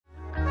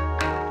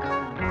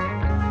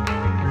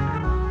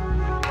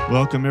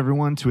Welcome,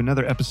 everyone, to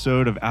another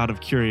episode of Out of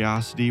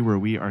Curiosity, where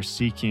we are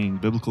seeking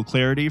biblical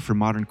clarity for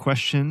modern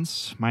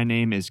questions. My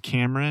name is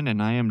Cameron,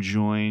 and I am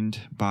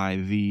joined by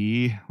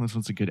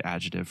what's a good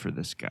adjective for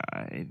this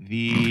guy?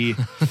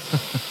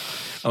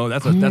 Oh,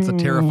 that's a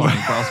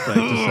terrifying prospect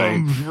to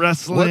say.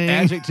 Wrestling. What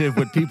adjective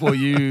would people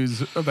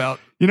use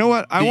about? You know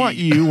what? I want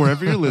you,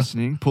 wherever you're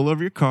listening, pull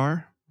over your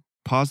car,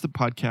 pause the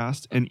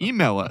podcast, and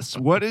email us.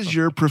 What is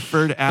your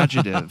preferred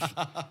adjective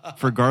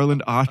for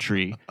Garland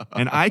Autry?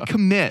 And I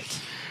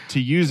commit to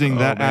using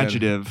that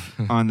adjective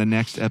on the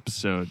next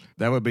episode.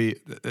 It'd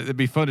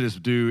be fun to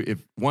just do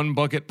if one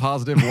bucket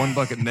positive, one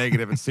bucket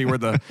negative, and see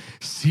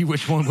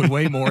which one would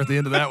weigh more at the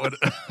end of that one.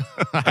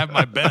 I have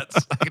my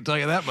bets. I can tell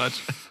you that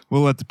much.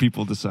 We'll let the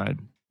people decide.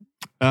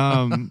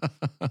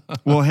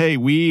 Well, hey,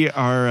 we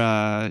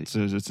are,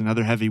 so it's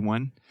another heavy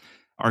one.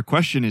 Our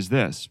question is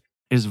this: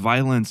 is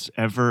violence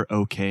ever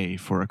okay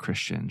for a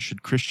Christian?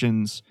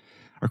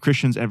 Are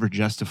Christians ever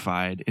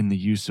justified in the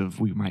use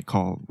of, we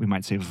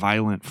might say,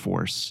 violent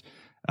force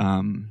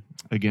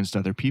against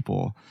other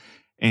people?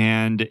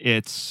 And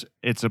it's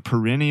a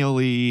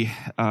perennially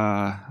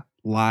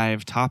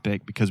live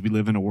topic because we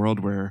live in a world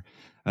where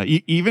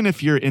even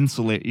if you're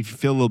insulated, if you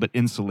feel a little bit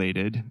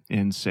insulated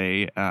in,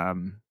 say, a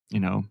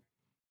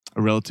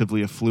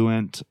relatively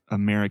affluent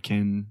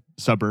American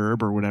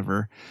suburb or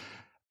whatever,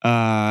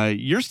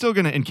 you're still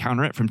going to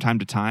encounter it from time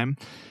to time.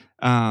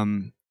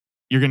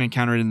 You're going to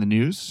encounter it in the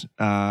news.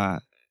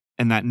 And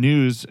that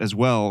news as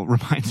well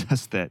reminds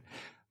us that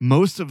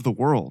most of the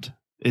world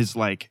is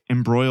like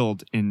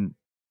embroiled in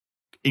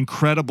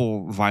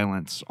incredible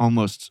violence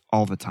almost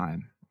all the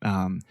time.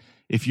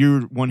 If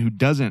you're one who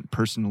doesn't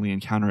personally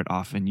encounter it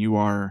often, you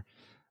are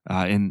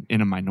in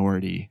a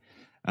minority.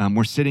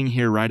 We're sitting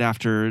here right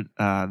after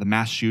the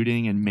mass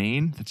shooting in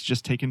Maine that's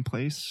just taken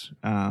place.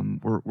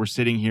 We're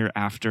sitting here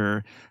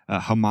after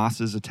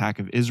Hamas's attack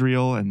of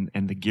Israel and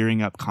the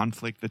gearing up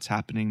conflict that's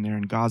happening there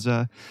in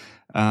Gaza.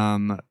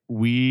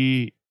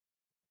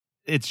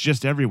 It's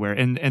just everywhere.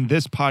 And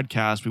this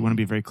podcast, we want to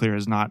be very clear,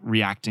 is not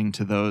reacting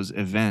to those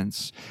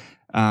events.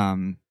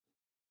 But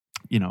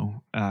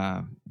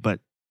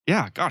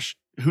yeah, gosh,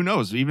 who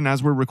knows? Even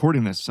as we're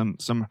recording this,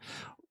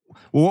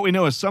 what we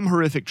know is some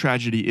horrific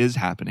tragedy is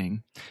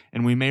happening,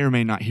 and we may or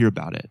may not hear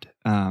about it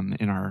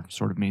in our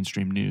sort of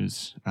mainstream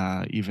news,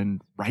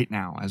 even right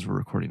now as we're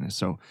recording this.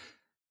 So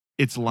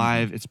it's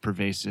live, it's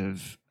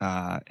pervasive,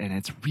 and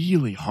it's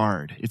really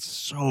hard. It's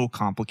so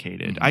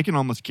complicated. I can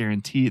almost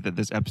guarantee that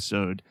this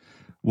episode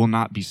will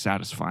not be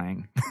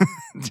satisfying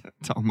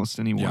to almost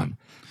anyone.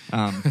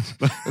 Yeah.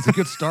 It's a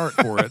good start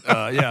for it.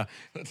 Yeah.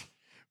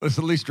 Let's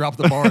at least drop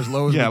the bar as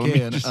low as we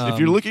can. If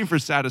you're looking for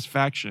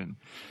satisfaction,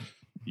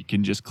 you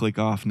can just click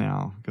off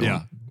now.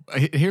 Yeah.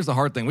 Here's the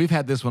hard thing. We've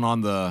had this one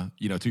on the,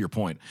 to your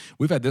point,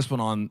 we've had this one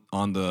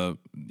on the,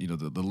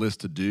 the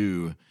list to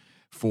do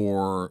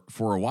for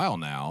a while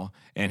now.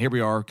 And here we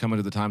are coming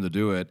to the time to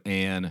do it.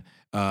 And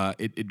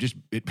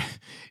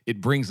it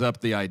brings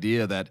up the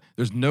idea that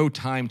there's no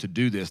time to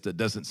do this that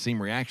doesn't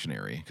seem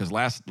reactionary. Because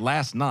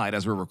last night,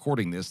 as we're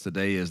recording this,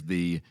 today is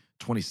the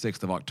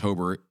 26th of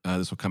October.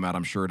 This will come out,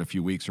 I'm sure, in a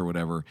few weeks or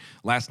whatever.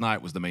 Last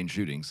night was the Maine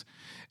shootings.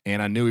 And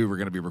I knew we were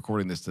going to be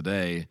recording this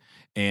today.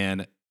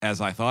 And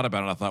as I thought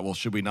about it, I thought, well,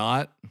 should we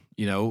not,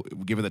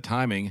 given the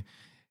timing,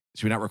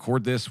 should we not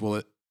record this? Will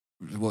it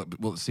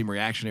seem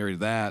reactionary to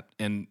that?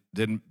 And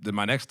then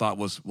my next thought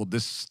was, well,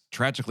 this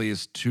tragically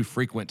is too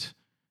frequent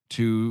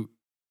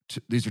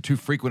these are too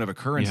frequent of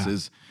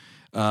occurrences.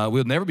 Yeah.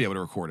 We'll never be able to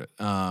record it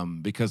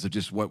because of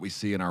just what we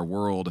see in our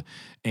world.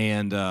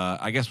 And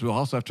I guess we'll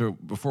also have to,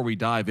 before we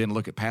dive in and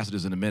look at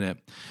passages in a minute,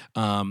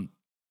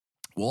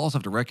 we'll also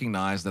have to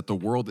recognize that the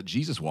world that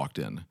Jesus walked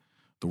in,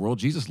 the world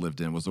Jesus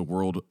lived in, was a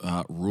world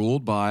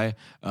ruled by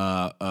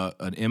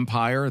an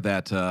empire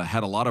that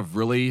had a lot of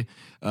really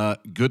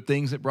good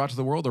things it brought to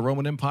the world, the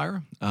Roman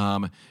Empire.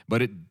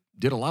 But it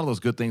did a lot of those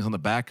good things on the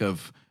back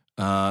of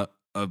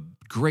a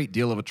great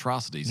deal of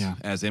atrocities,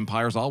 as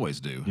empires always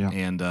do,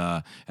 and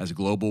as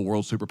global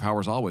world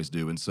superpowers always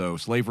do. And so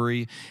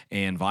slavery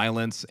and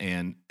violence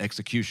and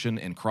execution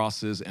and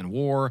crosses and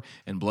war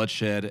and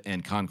bloodshed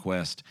and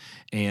conquest.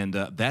 And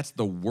that's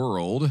the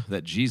world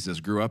that Jesus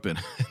grew up in.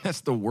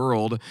 That's the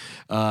world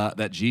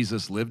that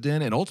Jesus lived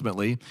in. And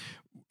ultimately,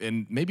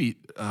 and maybe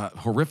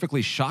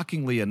horrifically,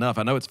 shockingly enough,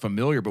 I know it's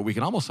familiar, but we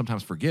can almost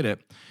sometimes forget it,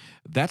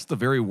 that's the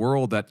very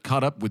world that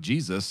caught up with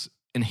Jesus,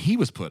 and he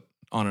was put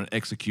on an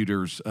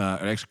executioner's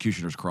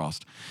cross.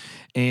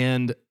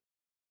 And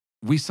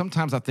we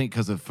sometimes, I think,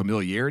 because of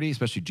familiarity,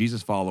 especially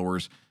Jesus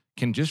followers,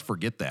 can just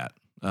forget that.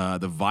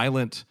 The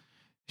violent,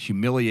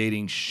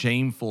 humiliating,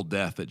 shameful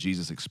death that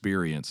Jesus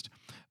experienced,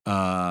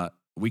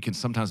 we can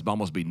sometimes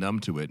almost be numb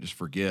to it and just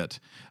forget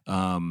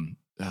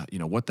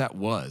what that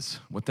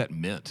was, what that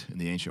meant in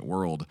the ancient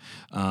world.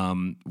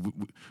 When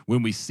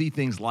we see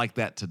things like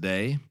that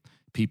today,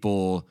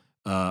 people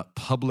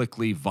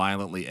publicly,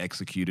 violently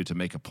executed to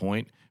make a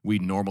point, we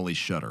normally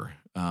shudder.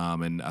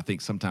 And I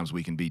think sometimes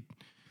we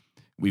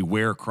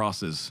wear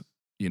crosses,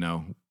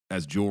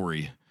 as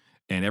jewelry,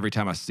 And every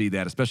time I see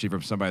that, especially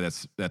from somebody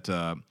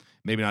that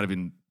maybe not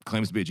even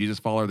claims to be a Jesus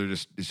follower,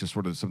 it's just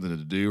sort of something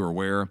to do or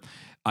wear.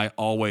 It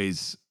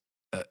always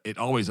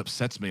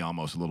upsets me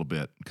almost a little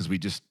bit because we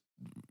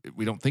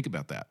don't think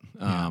about that.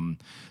 Yeah.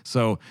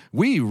 So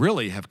we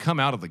really have come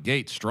out of the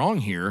gate strong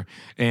here,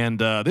 and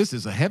this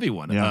is a heavy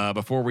one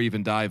before we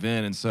even dive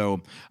in. And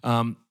so,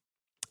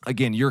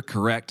 again, you're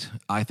correct.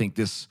 I think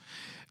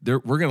we're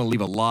going to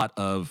leave a lot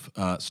of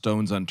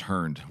stones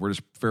unturned. We're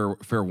just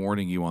fair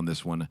warning you on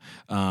this one.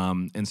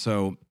 And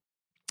so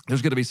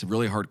there's going to be some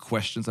really hard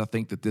questions, I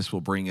think, that this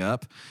will bring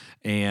up.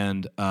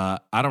 And I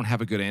don't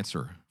have a good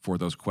answer for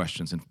those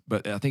questions.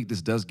 But I think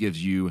this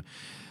gives you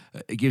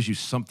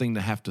something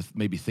to have to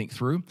maybe think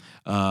through,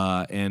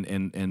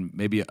 and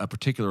maybe a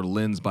particular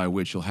lens by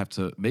which you'll have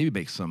to maybe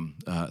make some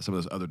of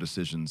those other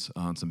decisions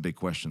on some big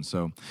questions.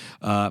 So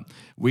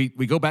we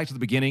go back to the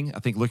beginning. I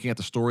think looking at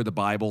the story of the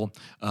Bible,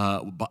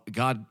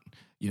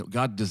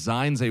 God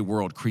designs a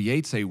world,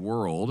 creates a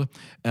world,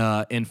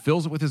 and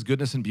fills it with His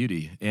goodness and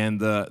beauty. And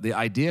the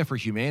idea for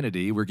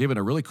humanity, we're given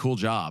a really cool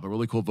job, a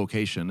really cool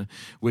vocation,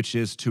 which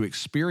is to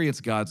experience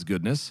God's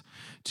goodness,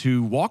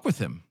 to walk with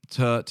Him,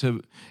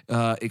 to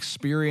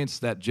experience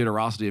that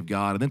generosity of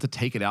God, and then to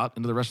take it out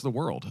into the rest of the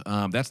world.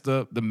 That's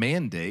the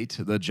mandate,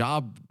 the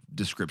job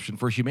description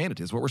for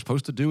humanity. Is what we're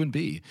supposed to do and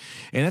be.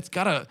 And it's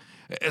got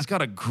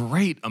a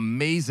great,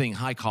 amazing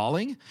high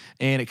calling,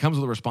 and it comes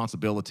with a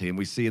responsibility. And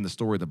we see in the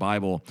story of the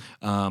Bible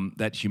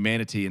that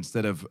humanity,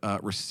 instead of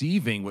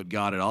receiving what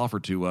God had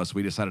offered to us,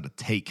 we decided to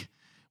take.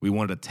 We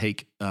wanted to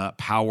take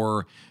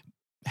power,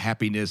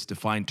 happiness,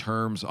 define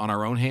terms on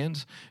our own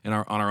hands and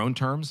on our own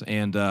terms,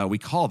 and we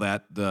call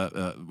that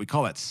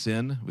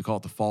sin. We call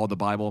it the fall of the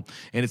Bible.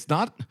 And it's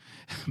not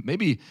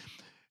maybe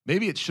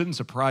it shouldn't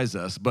surprise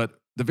us, but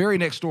the very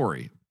next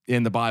story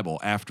in the Bible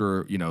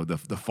after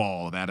the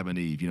fall of Adam and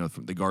Eve,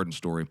 from the garden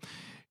story,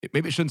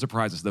 maybe it shouldn't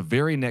surprise us. The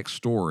very next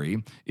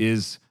story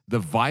is the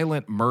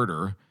violent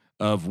murder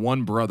of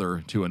one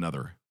brother to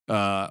another.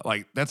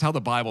 That's how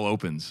the Bible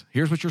opens.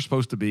 Here's what you're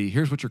supposed to be.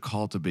 Here's what you're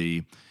called to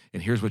be,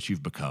 and here's what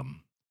you've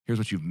become. Here's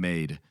what you've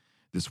made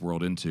this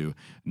world into.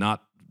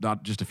 Not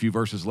just a few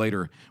verses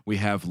later, we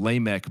have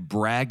Lamech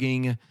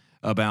bragging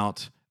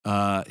about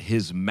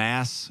his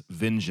mass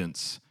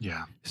vengeance.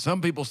 Yeah.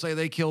 Some people say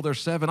they killed their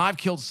 7. I've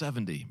killed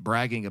 70,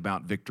 bragging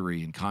about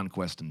victory and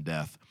conquest and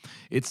death.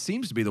 It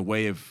seems to be the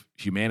way of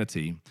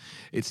humanity.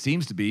 It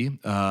seems to be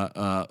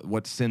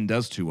what sin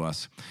does to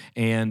us.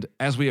 And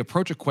as we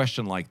approach a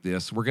question like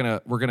this, we're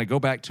gonna go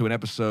back to an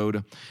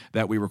episode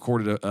that we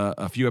recorded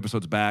a few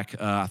episodes back.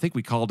 I think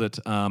we called it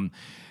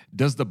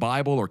Does the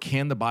Bible, or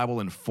Can the Bible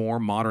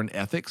Inform Modern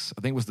Ethics?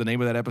 I think was the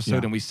name of that episode.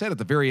 Yeah. And we said at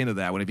the very end of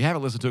that one, if you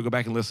haven't listened to it, go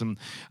back and listen.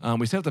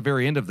 We said at the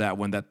very end of that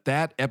one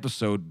that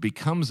episode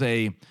becomes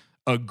a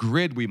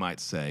grid, we might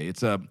say.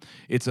 It's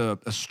a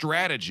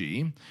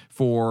strategy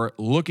for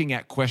looking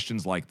at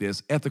questions like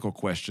this, ethical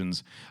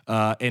questions,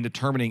 and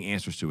determining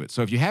answers to it.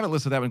 So if you haven't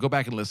listened to that one, go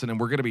back and listen. And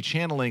we're going to be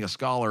channeling a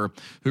scholar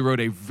who wrote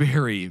a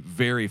very,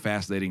 very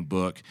fascinating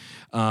book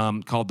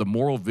called The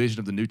Moral Vision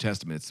of the New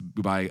Testament. It's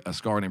by a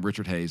scholar named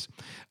Richard Hayes,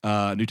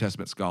 New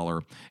Testament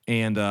scholar.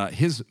 And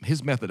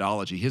his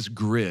methodology, his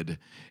grid,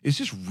 is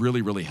just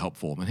really, really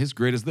helpful. And his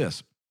grid is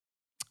this.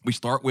 We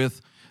start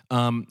with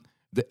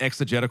the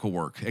exegetical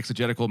work.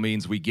 Exegetical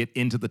means we get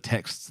into the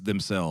texts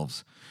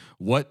themselves.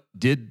 What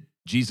did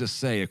Jesus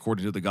say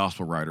according to the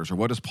gospel writers, or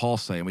what does Paul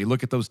say? And we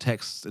look at those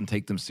texts and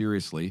take them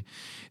seriously.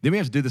 Then we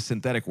have to do the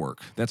synthetic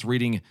work. That's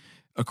reading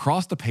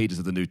across the pages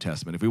of the New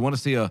Testament. If we want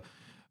to see a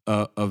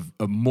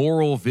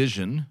moral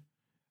vision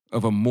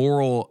of a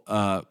moral,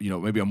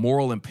 maybe a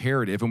moral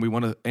imperative, and we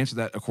want to answer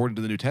that according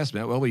to the New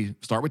Testament, well, we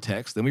start with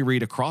text, then we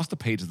read across the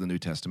pages of the New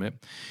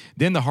Testament.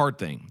 Then the hard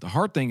thing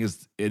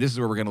is, this is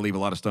where we're going to leave a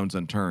lot of stones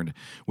unturned.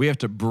 We have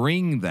to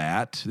bring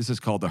that, this is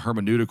called the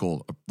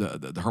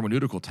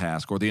hermeneutical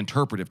task, or the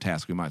interpretive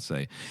task, we might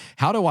say.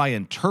 How do I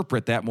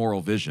interpret that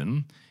moral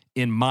vision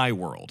in my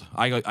world?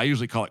 I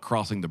usually call it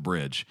crossing the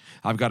bridge.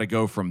 I've got to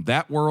go from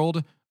that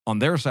world on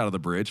their side of the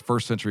bridge,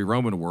 first century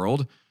Roman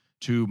world,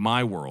 to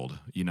my world,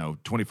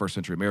 21st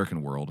century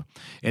American world.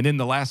 And then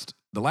the last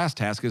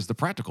task is the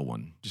practical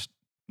one. Just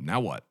now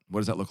what?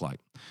 What does that look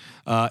like?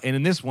 And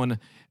in this one,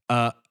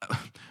 we're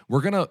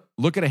going to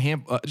look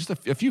at just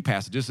a few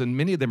passages, and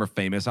many of them are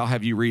famous. I'll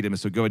have you read them,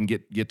 so go ahead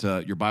and get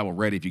your Bible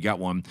ready if you got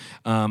one.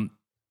 We're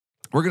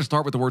going to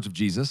start with the words of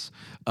Jesus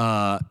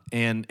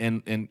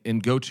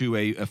and go to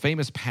a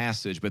famous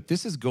passage, but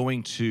this is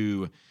going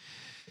to,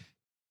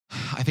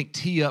 I think,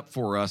 tee up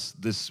for us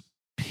this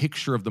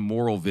picture of the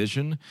moral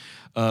vision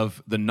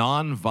of the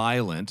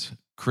nonviolent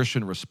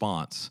Christian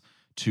response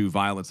to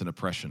violence and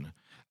oppression.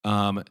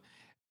 When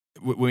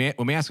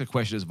we ask a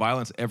question, is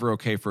violence ever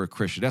okay for a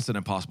Christian? That's an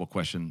impossible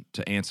question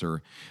to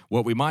answer.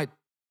 What we might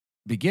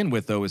begin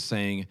with, though, is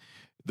saying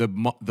the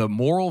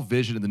moral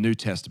vision in the New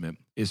Testament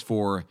is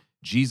for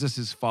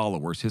Jesus'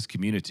 followers, his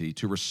community,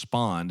 to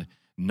respond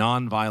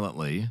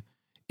nonviolently,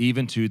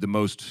 even to the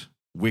most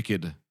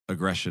wicked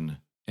aggression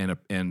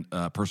and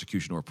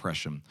persecution or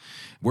oppression.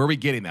 Where are we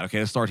getting that? Okay,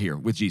 let's start here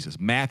with Jesus.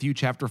 Matthew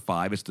chapter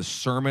 5, it's the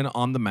Sermon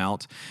on the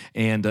Mount.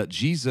 And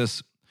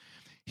Jesus,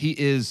 he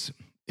is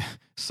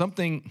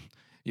something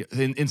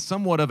in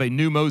somewhat of a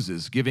new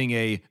Moses, giving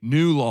a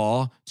new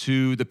law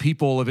to the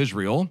people of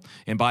Israel,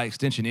 and by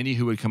extension, any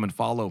who would come and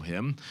follow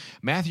him.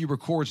 Matthew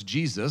records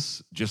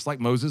Jesus, just like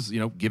Moses,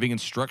 giving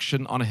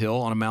instruction on a hill,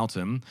 on a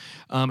mountain,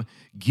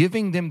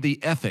 giving them the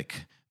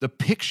ethic, the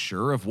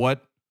picture of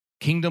what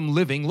kingdom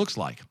living looks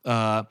like.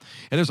 And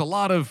there's a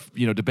lot of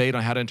debate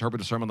on how to interpret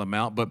the Sermon on the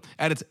Mount, but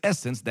at its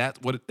essence, that's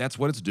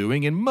what it's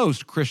doing. And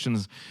most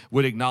Christians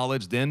would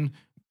acknowledge then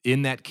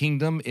in that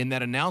kingdom, in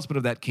that announcement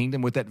of that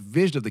kingdom, with that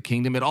vision of the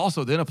kingdom, it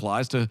also then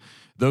applies to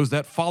those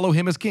that follow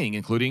him as king,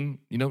 including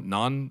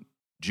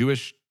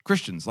non-Jewish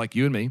Christians like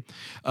you and me.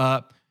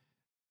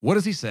 What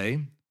does he say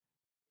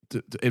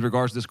in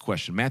regards to this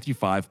question? Matthew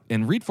 5,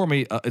 and read for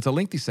me, it's a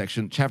lengthy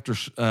section, chapter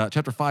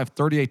 5,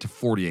 38 to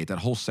 48, that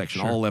whole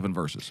section, all 11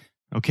 verses.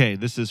 Okay,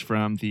 this is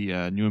from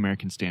the New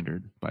American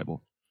Standard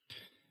Bible.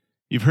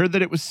 You've heard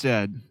that it was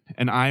said,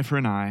 an eye for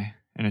an eye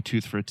and a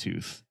tooth for a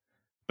tooth.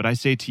 But I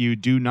say to you,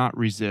 do not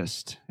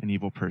resist an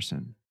evil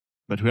person.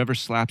 But whoever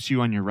slaps you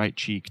on your right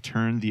cheek,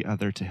 turn the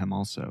other to him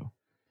also.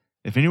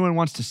 If anyone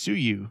wants to sue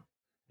you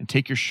and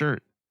take your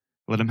shirt,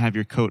 let him have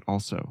your coat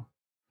also.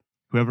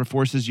 Whoever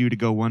forces you to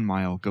go 1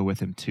 mile, go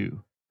with him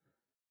 2.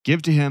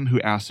 Give to him who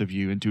asks of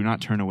you, and do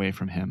not turn away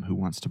from him who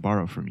wants to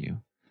borrow from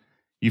you.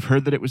 You've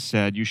heard that it was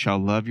said, you shall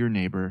love your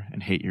neighbor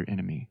and hate your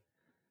enemy.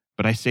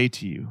 But I say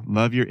to you,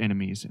 love your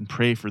enemies and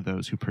pray for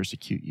those who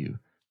persecute you,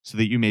 so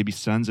that you may be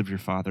sons of your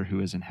Father who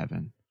is in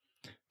heaven.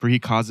 For he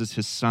causes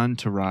his sun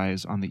to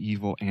rise on the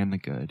evil and the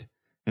good,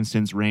 and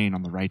sends rain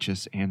on the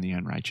righteous and the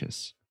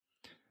unrighteous.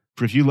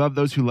 For if you love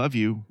those who love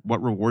you,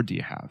 what reward do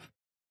you have?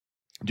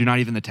 Do not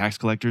even the tax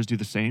collectors do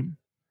the same?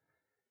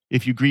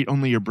 If you greet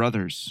only your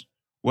brothers,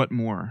 what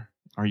more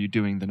are you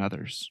doing than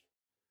others?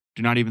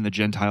 Do not even the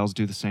Gentiles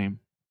do the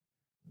same?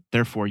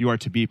 Therefore, you are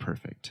to be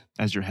perfect,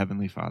 as your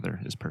heavenly Father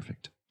is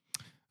perfect.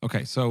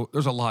 Okay, so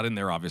there's a lot in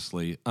there,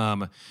 obviously.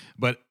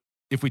 But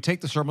if we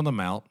take the Sermon on the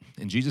Mount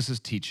and Jesus'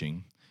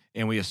 teaching,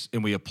 and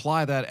we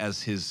apply that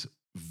as his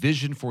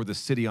vision for the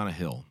city on a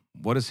hill,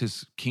 what is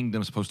his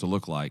kingdom supposed to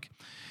look like?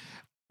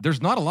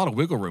 There's not a lot of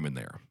wiggle room in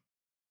there.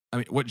 I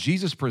mean, what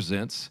Jesus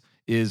presents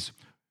is,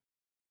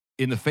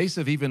 in the face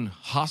of even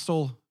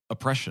hostile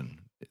oppression,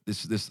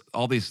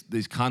 all these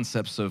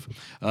concepts of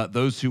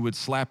those who would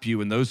slap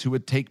you and those who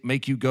would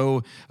make you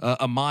go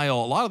a mile.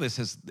 A lot of this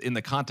is in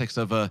the context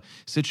of a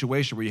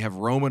situation where you have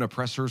Roman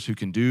oppressors who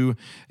can do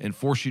and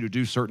force you to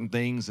do certain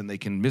things, and they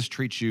can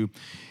mistreat you.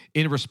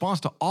 In response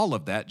to all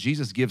of that,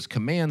 Jesus gives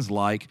commands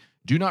like,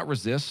 do not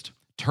resist,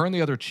 turn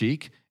the other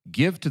cheek,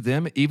 give to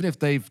them even if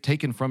they've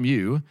taken from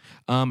you,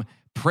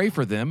 pray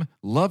for them,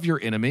 love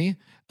your enemy.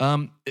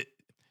 When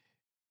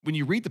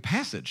you read the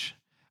passage,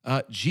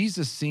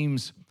 Jesus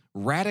seems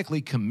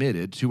radically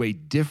committed to a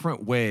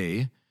different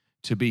way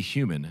to be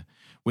human.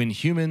 When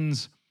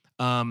humans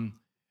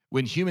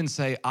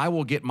say, "I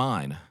will get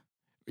mine,"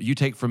 you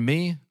take from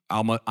me,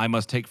 I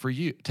must take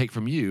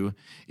from you.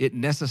 It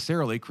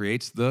necessarily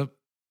creates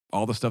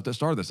all the stuff that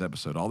started this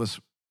episode, all this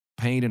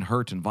pain and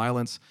hurt and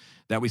violence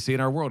that we see in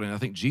our world. And I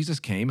think Jesus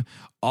came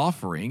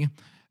offering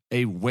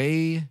a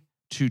way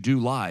to do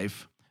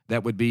life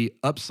that would be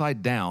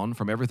upside down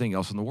from everything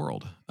else in the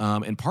world.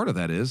 And part of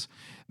that is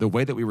the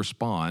way that we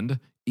respond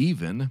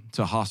even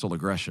to hostile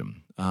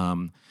aggression.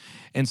 And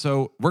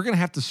so we're going to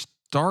have to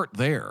start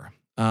there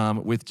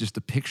with just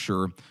a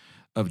picture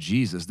of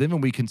Jesus. Then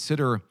when we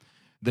consider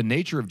the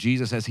nature of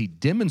Jesus as he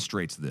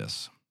demonstrates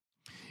this,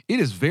 it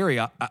is very,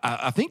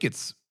 I think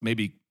it's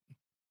maybe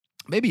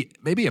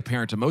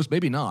apparent to most,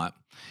 maybe not.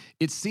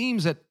 It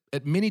seems at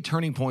many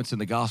turning points in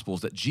the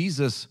Gospels that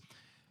Jesus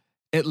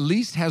at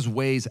least has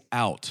ways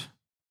out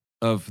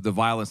of the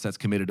violence that's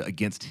committed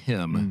against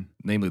him,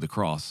 namely the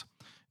cross,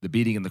 the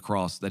beating and the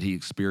cross that he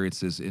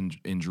experiences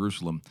in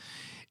Jerusalem.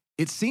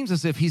 It seems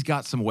as if he's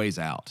got some ways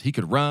out. He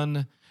could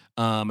run.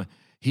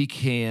 He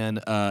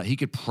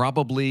could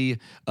probably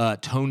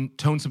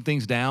tone some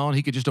things down.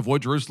 He could just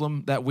avoid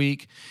Jerusalem that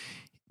week.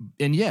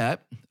 And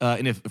yet,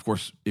 and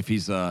if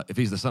he's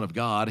the Son of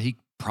God, he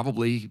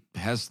probably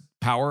has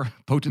power,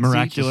 potency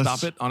miraculous to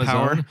stop it on his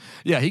power. own.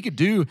 Yeah, he could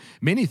do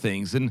many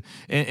things. And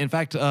in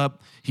fact,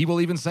 he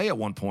will even say at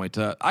one point,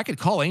 I could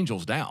call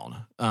angels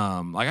down.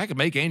 Like I could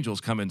make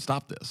angels come and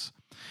stop this.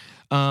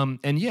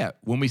 And yet,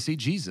 when we see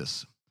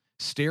Jesus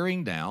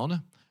staring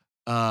down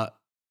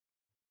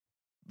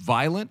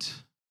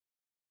violent,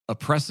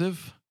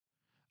 oppressive,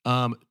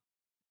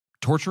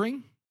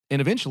 torturing, and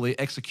eventually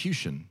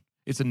execution,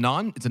 it's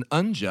an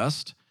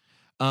unjust,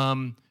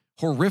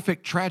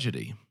 horrific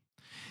tragedy.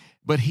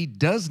 But he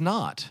does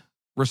not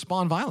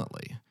respond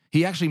violently.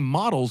 He actually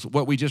models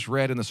what we just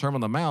read in the Sermon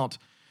on the Mount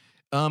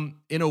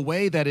in a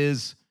way that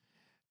is,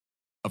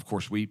 of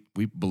course, we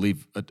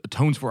believe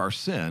atones for our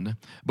sin,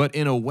 but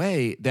in a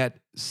way that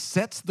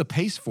sets the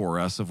pace for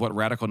us of what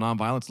radical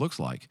nonviolence looks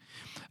like.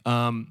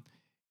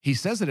 he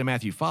says it in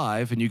Matthew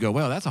 5, and you go,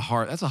 well, that's a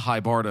high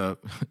bar to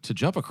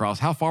jump across.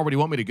 How far would he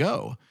want me to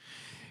go?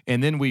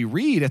 And then we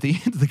read at the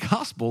end of the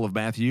Gospel of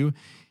Matthew,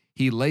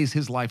 he lays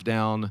his life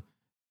down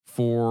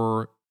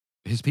for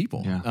his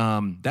people.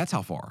 Yeah. That's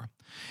how far.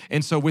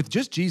 And so with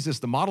just Jesus,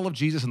 the model of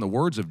Jesus and the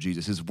words of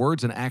Jesus, his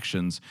words and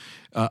actions,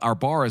 our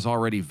bar is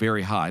already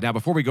very high. Now,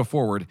 before we go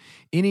forward,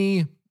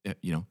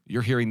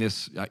 you're hearing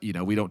this,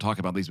 we don't talk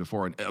about these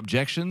before.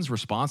 Objections,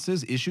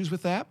 responses, issues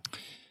with that?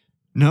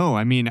 No,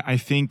 I mean, I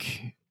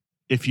think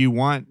if you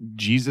want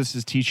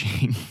Jesus'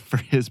 teaching for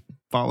his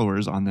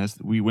followers on this,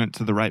 we went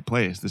to the right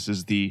place. This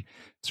is the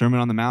Sermon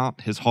on the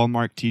Mount, his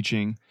hallmark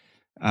teaching,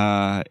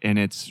 and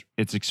it's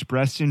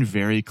expressed in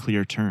very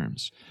clear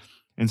terms.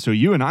 And so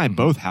you and I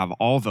both have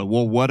all the,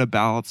 well, what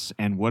abouts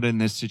and what in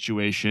this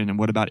situation and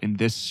what about in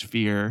this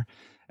sphere,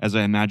 as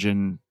I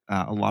imagine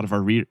a lot of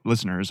our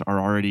listeners are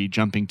already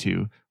jumping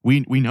to.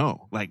 We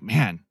know, like,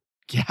 man,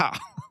 yeah,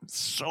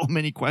 so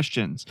many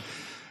questions.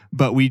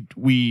 But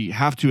we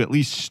have to at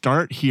least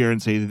start here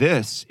and say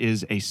this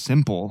is a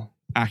simple,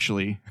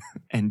 actually,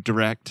 and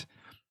direct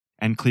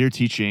and clear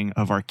teaching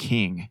of our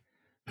King,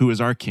 who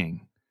is our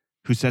King,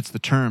 who sets the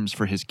terms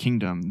for his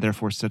kingdom,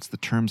 therefore sets the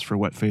terms for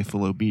what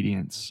faithful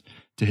obedience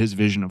to his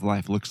vision of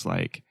life looks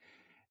like.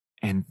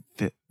 And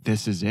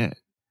this is it.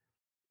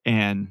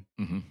 And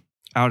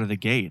out of the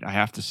gate, I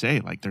have to say,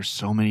 like, there's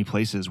so many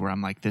places where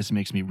I'm like, this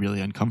makes me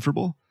really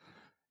uncomfortable.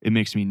 It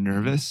makes me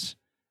nervous.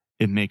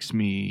 It makes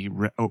me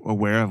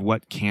aware of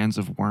what cans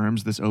of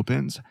worms this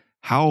opens.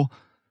 How,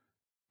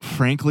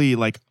 frankly,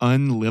 like,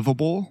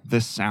 unlivable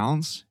this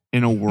sounds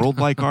in a world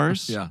like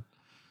ours. Yeah.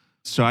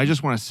 So I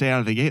just want to say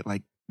out of the gate,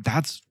 like,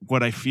 that's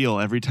what I feel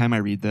every time I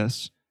read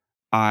this.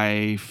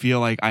 I feel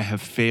like I have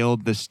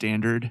failed the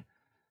standard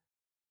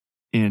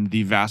in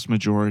the vast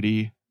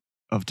majority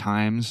of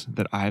times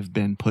that I've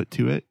been put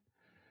to it.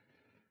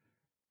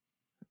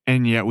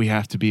 And yet we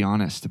have to be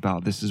honest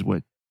about this is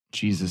what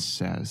Jesus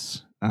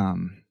says.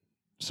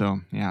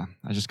 So, yeah,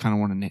 I just kind of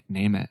want to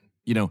name it.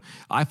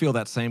 I feel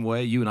that same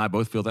way. You and I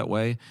both feel that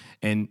way.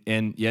 And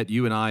yet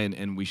you and I,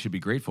 and we should be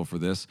grateful for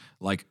this,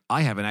 like,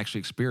 I haven't actually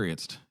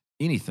experienced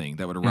anything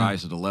that would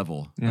arise to the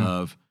level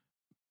of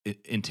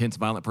intense,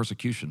 violent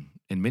persecution.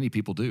 And many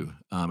people do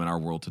in our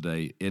world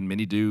today. And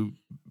many do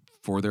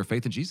for their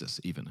faith in Jesus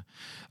even.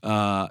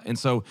 And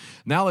so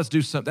now let's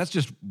do some, that's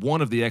just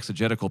one of the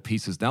exegetical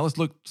pieces. Now let's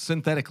look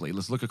synthetically.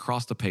 Let's look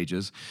across the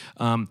pages.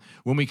 When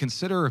we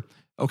consider,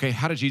 okay,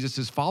 how did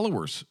Jesus'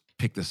 followers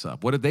pick this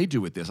up? What did they do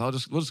with this? We'll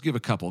just give a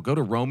couple. Go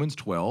to Romans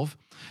 12,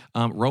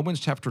 Romans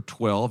chapter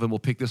 12, and we'll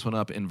pick this one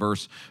up in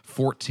verse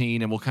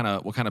 14, and we'll kind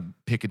of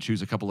pick and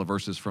choose a couple of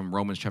verses from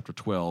Romans chapter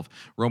 12.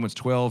 Romans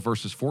 12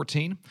 verses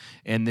 14,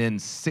 and then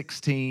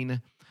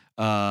 16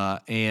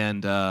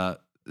 and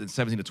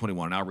 17 to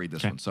 21. And I'll read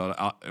this one. So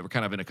we're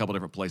kind of in a couple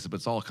different places, but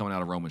it's all coming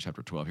out of Romans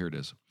chapter 12. Here it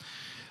is.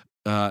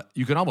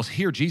 You can almost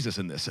hear Jesus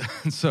in this.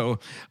 So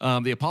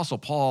the Apostle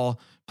Paul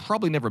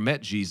probably never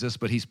met Jesus,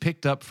 but he's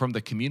picked up from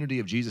the community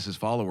of Jesus'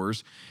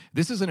 followers.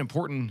 This is an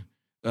important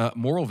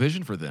moral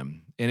vision for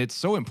them. And it's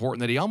so important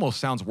that he almost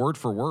sounds word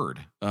for word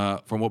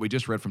from what we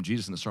just read from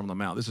Jesus in the Sermon on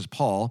the Mount. This is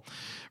Paul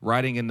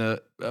writing in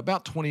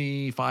about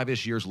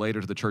 25-ish years later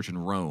to the church in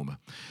Rome.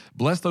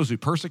 Bless those who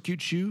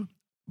persecute you.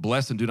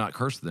 Bless and do not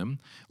curse them.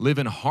 Live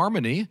in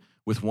harmony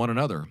with one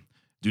another.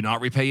 Do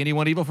not repay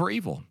anyone evil for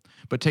evil,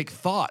 but take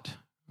thought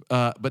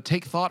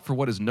for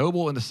what is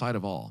noble in the sight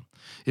of all.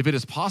 If it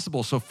is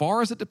possible, so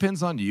far as it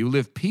depends on you,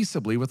 live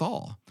peaceably with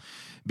all.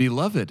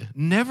 Beloved,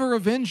 never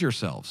avenge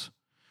yourselves,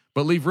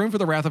 but leave room for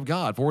the wrath of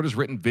God, for it is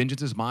written,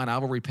 vengeance is mine, I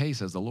will repay,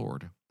 says the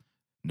Lord.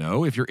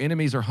 No, if your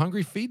enemies are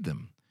hungry, feed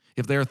them.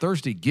 If they are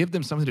thirsty, give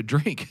them something to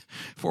drink.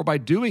 For by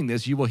doing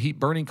this, you will heap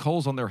burning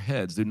coals on their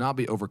heads. Do not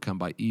be overcome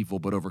by evil,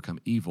 but overcome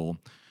evil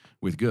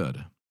with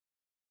good.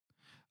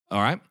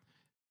 All right.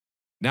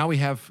 Now we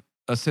have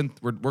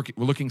we're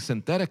looking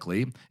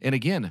synthetically. And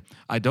again,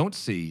 I don't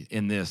see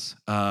in this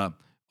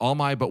all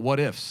my but what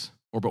ifs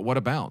or but what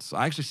abouts.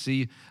 I actually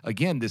see,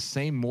 again, this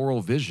same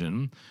moral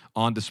vision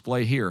on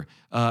display here.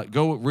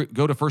 Go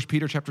to 1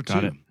 Peter chapter 2.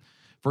 Got it.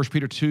 1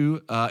 Peter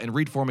 2, and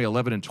read for me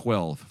 11 and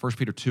 12. 1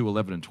 Peter 2,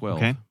 11 and 12.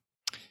 Okay.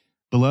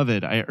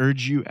 Beloved, I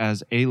urge you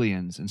as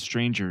aliens and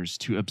strangers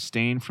to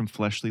abstain from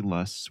fleshly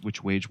lusts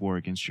which wage war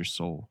against your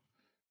soul.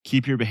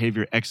 Keep your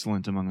behavior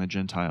excellent among the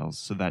Gentiles,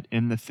 so that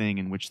in the thing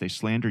in which they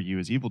slander you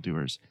as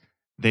evildoers,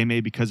 they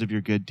may, because of your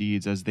good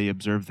deeds as they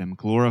observe them,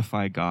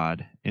 glorify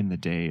God in the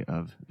day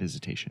of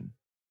visitation.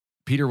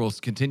 Peter will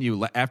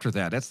continue after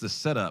that. That's the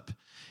setup.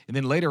 And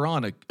then later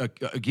on,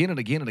 again and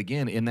again and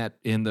again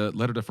in the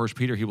letter to 1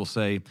 Peter, he will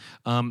say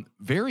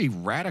very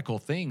radical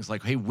things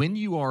like, hey, when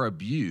you are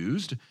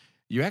abused,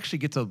 you actually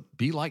get to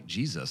be like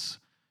Jesus.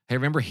 Hey,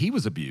 remember, he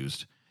was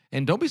abused.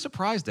 And don't be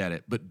surprised at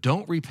it, but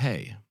don't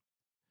repay.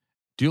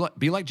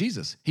 Be like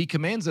Jesus. He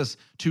commands us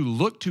to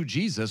look to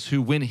Jesus,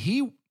 who, when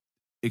he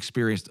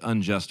experienced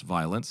unjust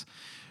violence,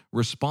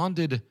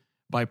 responded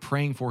by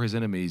praying for his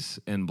enemies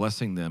and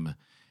blessing them.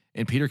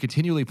 And Peter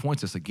continually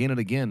points us again and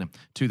again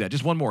to that.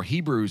 Just one more,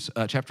 Hebrews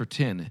chapter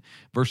 10,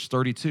 verse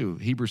 32.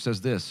 Hebrews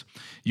says this,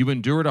 you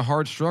endured a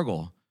hard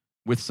struggle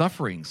with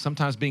suffering,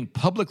 sometimes being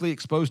publicly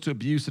exposed to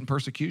abuse and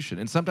persecution,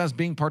 and sometimes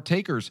being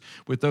partakers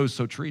with those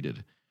so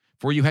treated.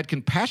 For you had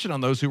compassion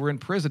on those who were in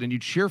prison, and you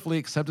cheerfully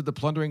accepted the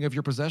plundering of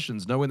your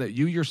possessions, knowing that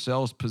you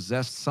yourselves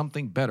possessed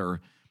something better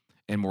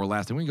and more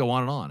lasting. We can go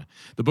on and on.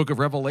 The book of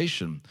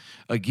Revelation,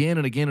 again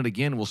and again and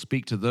again, will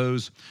speak to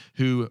those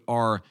who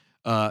are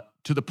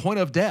to the point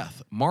of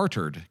death,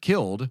 martyred,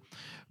 killed,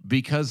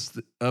 because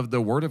of the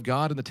word of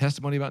God and the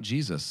testimony about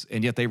Jesus.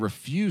 And yet they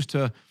refuse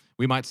to,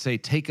 we might say,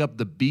 take up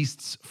the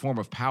beast's form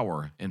of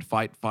power and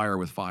fight fire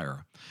with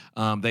fire.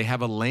 They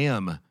have a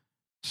lamb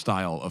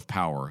style of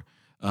power.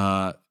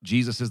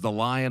 Jesus is the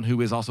lion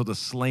who is also the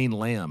slain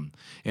lamb.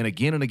 And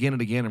again and again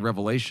and again in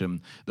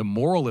Revelation, the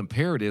moral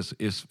imperative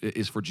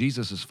is for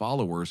Jesus'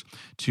 followers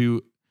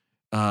to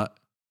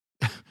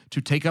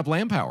take up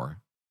lamb power,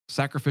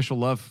 sacrificial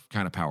love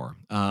kind of power.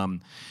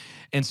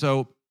 And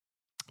so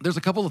there's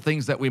a couple of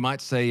things that we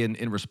might say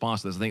in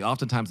response to this. I think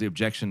oftentimes the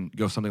objection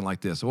goes something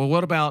like this. Well,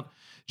 what about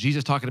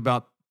Jesus talking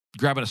about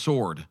grabbing a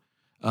sword?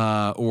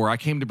 Or I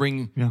came to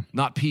bring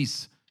not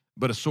peace,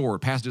 but a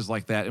sword, passages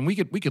like that. And we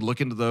could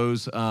look into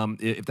those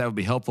if that would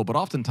be helpful. But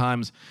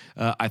oftentimes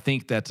I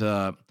think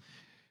that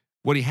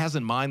what he has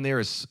in mind there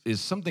is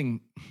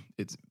something,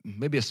 it's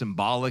maybe a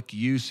symbolic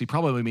use. He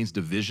probably means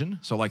division.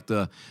 So like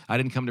I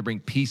didn't come to bring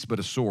peace, but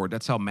a sword.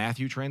 That's how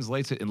Matthew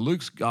translates it. In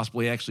Luke's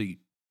gospel, he actually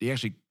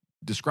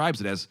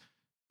describes it as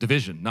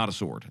division, not a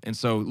sword. And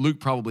so Luke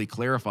probably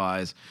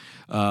clarifies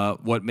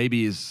what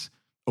maybe is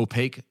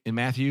opaque in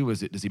Matthew.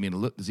 Does he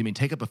mean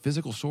take up a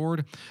physical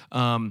sword?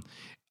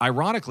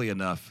 Ironically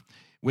enough,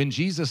 when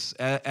Jesus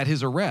at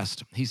his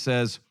arrest, he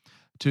says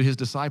to his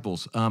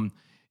disciples,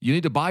 you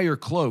need to buy your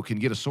cloak and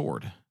get a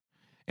sword.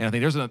 And I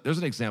think there's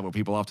an example where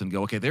people often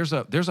go, okay, there's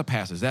a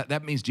passage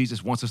that means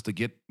Jesus wants us to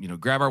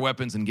grab our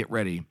weapons and get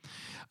ready.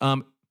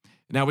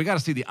 Now we got to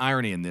see the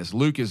irony in this.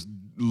 Luke is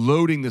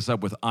loading this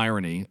up with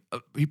irony.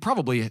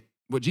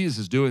 What Jesus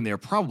is doing there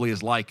probably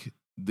is like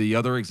the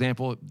other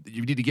example.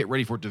 You need to get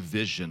ready for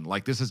division.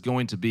 Like this is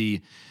going to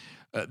be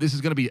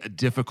a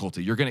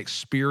difficulty. You're going to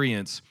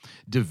experience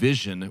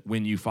division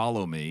when you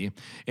follow me.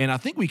 And I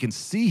think we can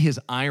see his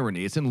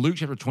irony. It's in Luke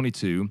chapter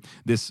 22,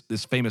 this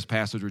famous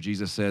passage where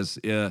Jesus says,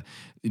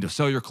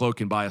 sell your cloak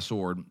and buy a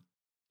sword. And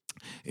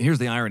here's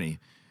the irony.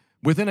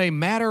 Within a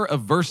matter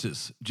of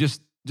verses,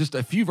 just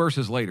a few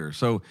verses later,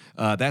 so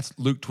that's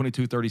Luke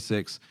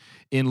 22:36.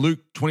 In Luke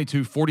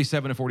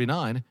 22:47 and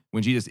 49,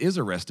 when Jesus is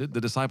arrested,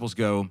 the disciples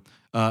go,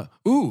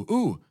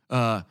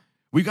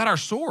 we got our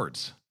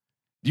swords.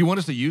 Do you want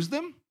us to use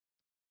them?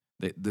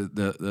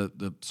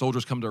 The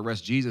soldiers come to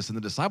arrest Jesus, and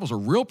the disciples are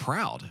real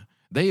proud.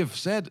 They have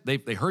said,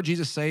 they heard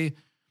Jesus say,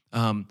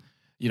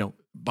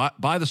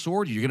 buy the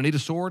sword, you're going to need a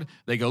sword.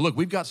 They go, look,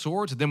 we've got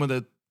swords. And then when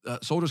the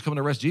soldiers come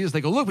to arrest Jesus,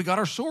 they go, look, we got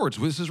our swords.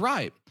 This is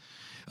right.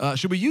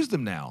 Should we use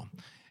them now?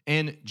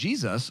 And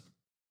Jesus,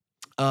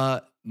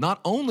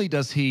 not only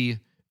does he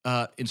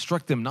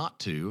instruct them not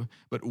to,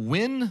 but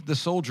when the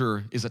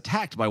soldier is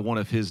attacked by one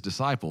of his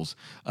disciples,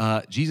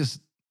 Jesus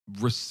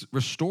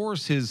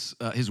restores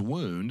his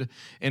wound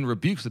and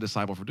rebukes the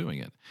disciple for doing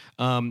it.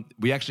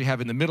 We actually have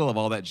in the middle of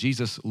all that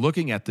Jesus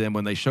looking at them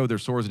when they show their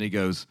swords, and he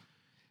goes,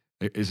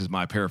 this is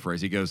my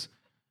paraphrase, he goes,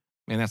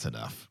 man, that's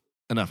enough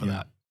of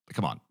that.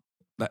 Come on.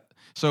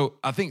 So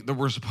I think that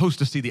we're supposed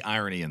to see the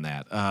irony in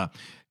that.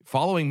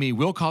 Following me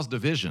will cause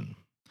division.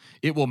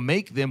 It will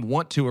make them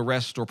want to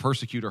arrest or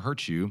persecute or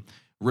hurt you.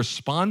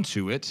 Respond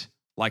to it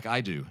like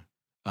I do.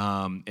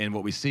 And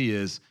what we see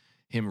is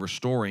him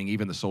restoring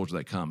even the soldier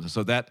that comes. And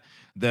so that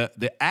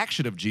the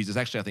action of Jesus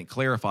actually, I think,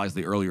 clarifies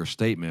the earlier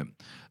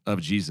statement of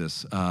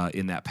Jesus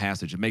in that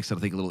passage. It makes it, I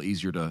think, a little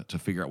easier to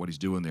figure out what he's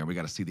doing there. We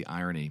got to see the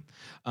irony.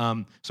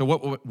 So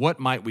what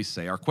might we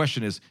say? Our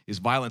question is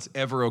violence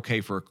ever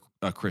okay for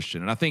a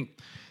Christian? And I think,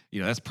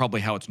 that's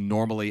probably how it's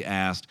normally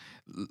asked.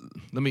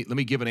 Let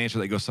me give an answer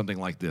that goes something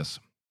like this.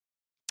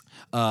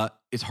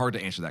 It's hard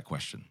to answer that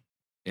question.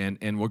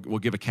 And we'll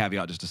give a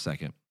caveat just a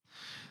second.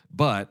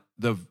 But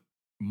the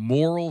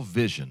moral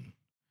vision,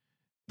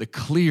 the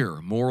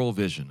clear moral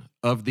vision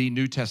of the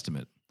New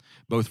Testament,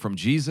 both from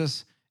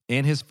Jesus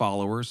and his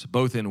followers,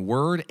 both in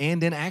word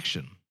and in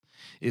action,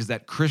 is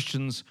that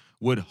Christians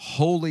would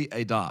wholly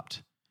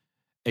adopt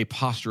a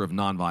posture of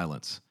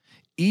nonviolence,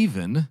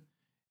 even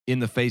in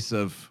the face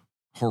of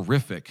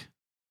horrific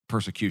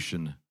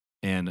persecution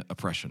and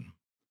oppression,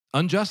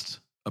 unjust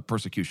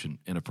persecution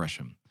and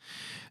oppression,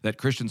 that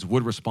Christians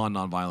would respond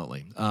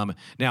nonviolently.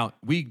 Now,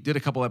 we did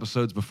a couple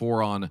episodes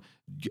before on,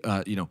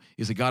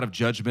 is a God of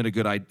judgment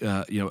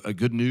a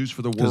good news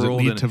for the world? Does it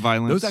lead to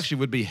violence? Those actually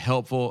would be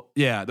helpful.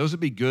 Yeah, those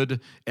would be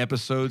good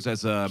episodes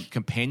as a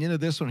companion to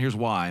this one. Here's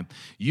why.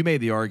 You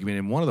made the argument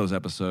in one of those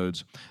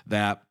episodes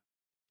that,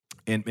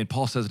 and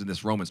Paul says it in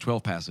this Romans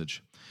 12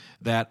 passage,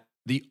 that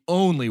the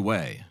only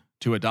way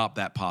to adopt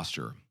that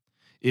posture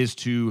is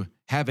to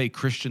have a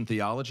Christian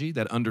theology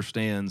that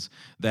understands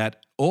that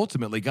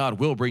ultimately God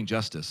will bring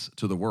justice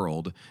to the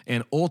world,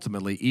 and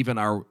ultimately even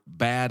our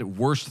bad,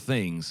 worst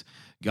things,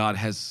 God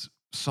has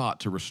sought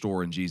to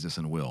restore in Jesus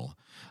and will.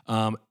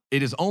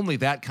 It is only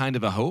that kind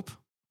of a hope,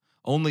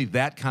 only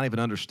that kind of an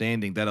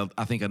understanding that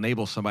I think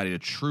enables somebody to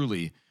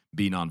truly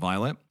be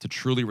nonviolent, to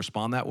truly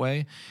respond that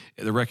way,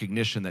 the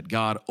recognition that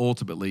God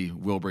ultimately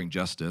will bring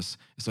justice.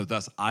 So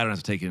thus, I don't have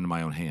to take it into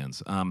my own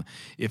hands.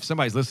 If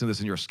somebody's listening to this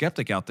and you're a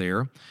skeptic out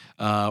there,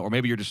 or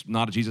maybe you're just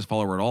not a Jesus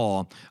follower at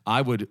all,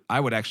 I would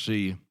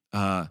actually,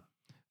 I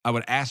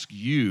would ask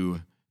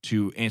you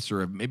to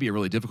answer maybe a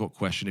really difficult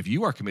question. If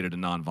you are committed to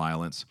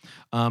nonviolence,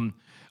 on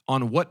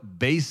what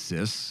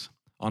basis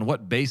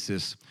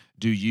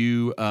do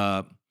you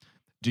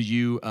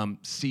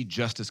see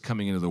justice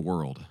coming into the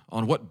world?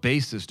 On what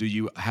basis do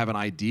you have an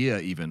idea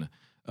even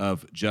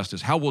of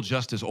justice? How will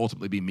justice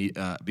ultimately be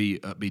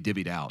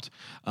divvied out?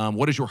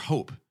 What is your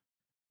hope?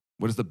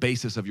 What is the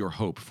basis of your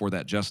hope for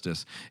that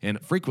justice? And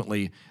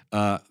frequently,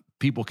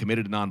 people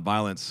committed to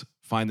nonviolence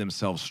find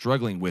themselves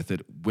struggling with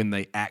it when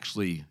they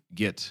actually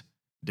get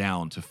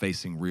down to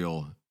facing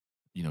real,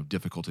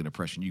 difficulty and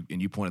oppression.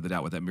 You pointed that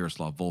out with that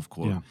Miroslav Volf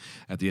quote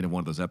at the end of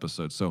one of those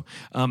episodes. So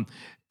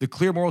the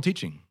clear moral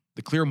teaching,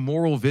 the clear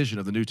moral vision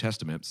of the New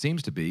Testament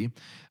seems to be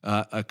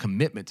a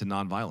commitment to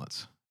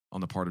nonviolence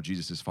on the part of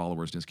Jesus'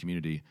 followers in his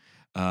community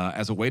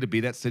as a way to be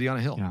that city on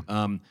a hill.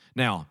 Yeah.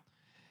 Now,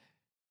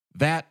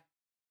 that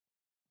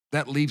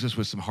leaves us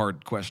with some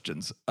hard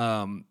questions.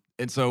 And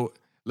so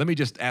let me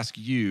just ask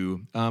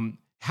you,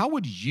 how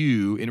would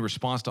you, in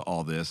response to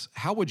all this,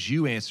 how would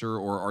you answer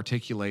or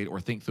articulate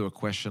or think through a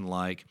question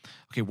like,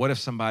 okay, what if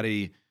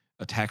somebody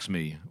attacks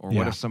me? Or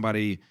what if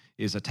somebody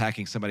is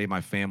attacking somebody in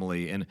my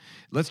family? And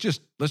let's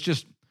just,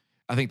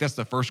 I think that's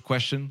the first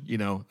question,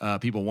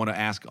 people want to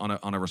ask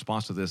on a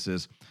response to this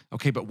is,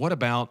 okay, but what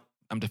about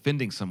I'm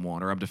defending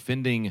someone, or I'm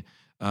defending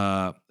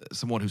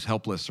someone who's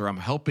helpless, or I'm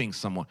helping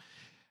someone?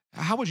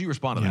 How would you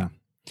respond to that?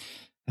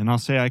 And I'll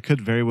say I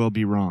could very well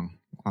be wrong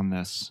on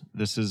this.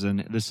 This is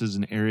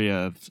an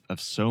area of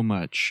so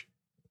much.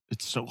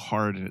 It's so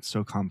hard and it's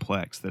so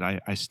complex that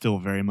I still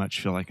very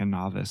much feel like a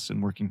novice in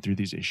working through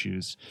these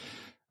issues.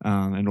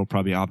 And it'll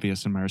probably be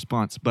obvious in my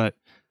response. But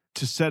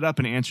to set up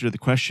an answer to the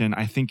question,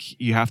 I think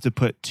you have to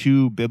put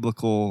two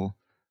biblical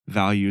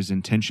values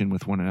in tension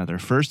with one another.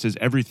 First is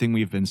everything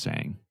we've been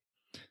saying.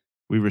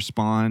 We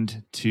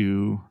respond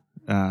to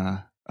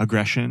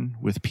aggression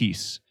with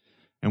peace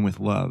and with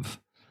love.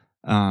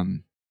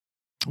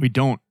 We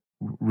don't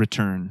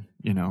return,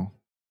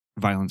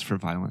 violence for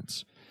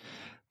violence.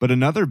 But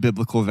another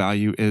biblical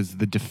value is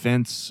the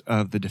defense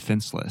of the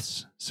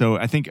defenseless. So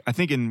I think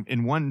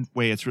in one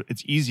way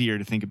it's easier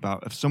to think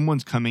about if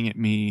someone's coming at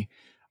me,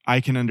 I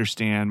can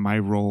understand my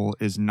role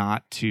is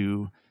not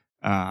to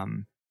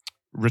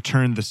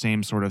return the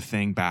same sort of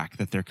thing back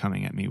that they're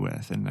coming at me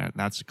with, and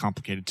that's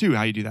complicated too,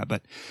 how you do that.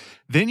 But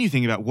then you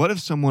think about, what if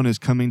someone is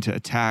coming to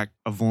attack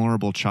a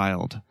vulnerable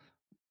child,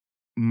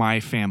 my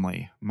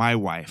family, my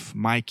wife,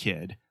 my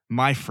kid,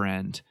 my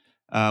friend?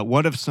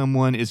 What if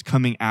someone is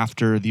coming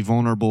after the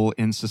vulnerable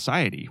in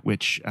society,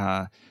 which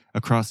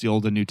across the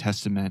Old and New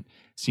Testament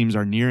seems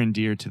are near and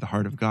dear to the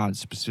heart of God?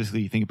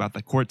 Specifically, you think about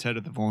the quartet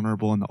of the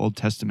vulnerable in the Old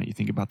Testament. You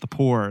think about the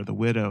poor, the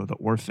widow, the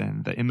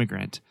orphan, the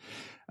immigrant.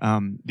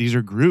 These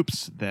are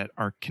groups that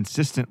are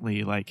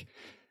consistently, like,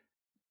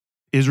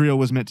 Israel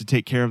was meant to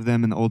take care of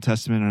them in the Old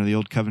Testament under the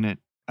Old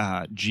Covenant.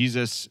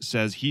 Jesus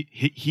says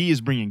he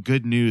is bringing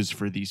good news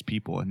for these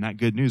people, and that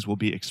good news will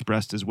be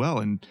expressed as well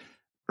in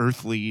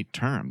earthly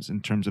terms,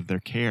 in terms of their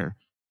care.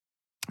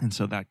 And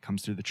so that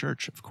comes through the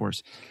church, of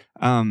course.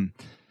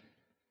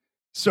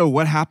 So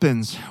what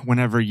happens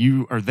whenever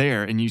you are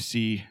there and you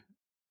see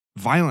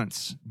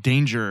violence,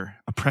 danger,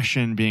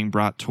 oppression being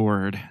brought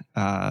toward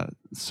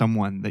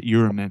someone that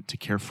you are meant to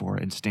care for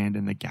and stand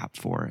in the gap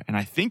for? And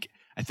I think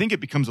it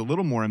becomes a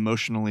little more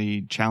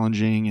emotionally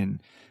challenging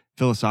and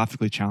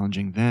philosophically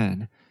challenging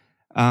then.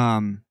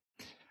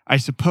 I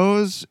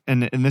suppose,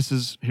 and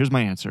here's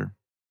my answer,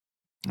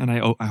 and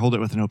I hold it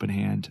with an open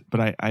hand.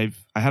 But I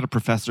had a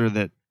professor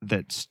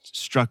that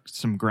struck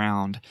some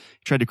ground,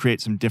 tried to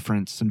create some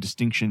difference, some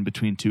distinction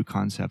between two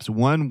concepts.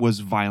 One was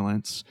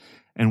violence,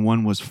 and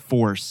one was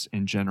force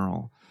in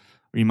general.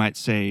 Or you might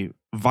say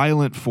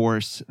violent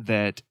force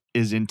that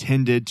is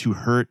intended to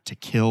hurt, to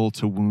kill,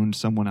 to wound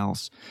someone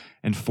else,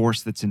 and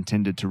force that's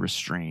intended to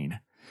restrain.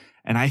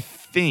 And I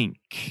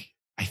think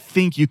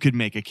you could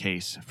make a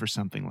case for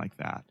something like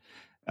that.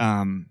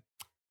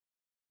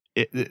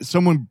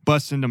 Someone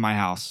busts into my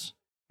house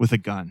with a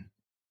gun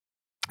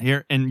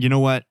here, and you know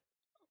what?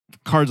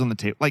 Cards on the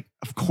table. Like,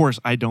 of course,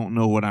 I don't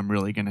know what I'm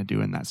really going to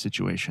do in that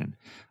situation.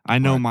 I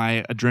know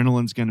my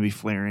adrenaline's going to be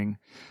flaring.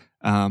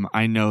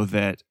 I know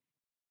that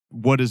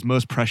what is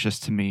most precious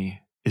to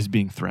me is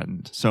being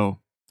threatened. So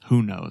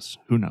who knows?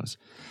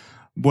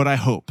 What I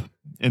hope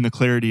in the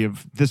clarity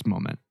of this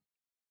moment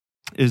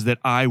is that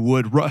I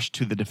would rush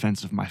to the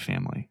defense of my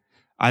family.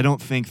 I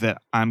don't think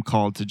that I'm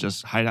called to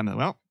just hide on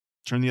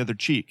turn the other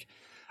cheek.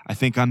 I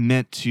think I'm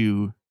meant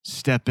to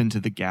step into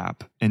the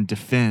gap and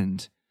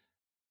defend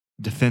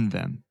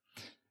them.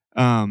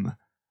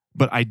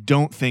 But I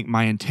don't think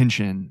my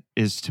intention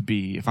is to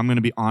be, if I'm going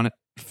to be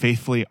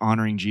faithfully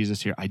honoring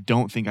Jesus here, I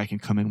don't think I can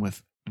come in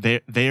with,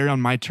 they're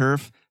on my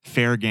turf,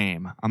 fair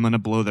game. I'm going to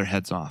blow their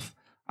heads off.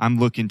 I'm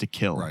looking to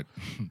kill. Right.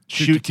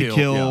 Shoot to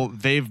kill.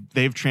 Yeah.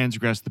 They've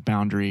transgressed the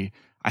boundary.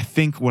 I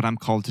think what I'm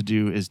called to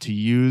do is to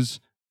use,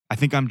 I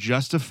think I'm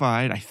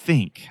justified, I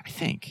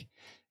think,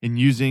 in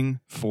using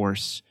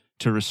force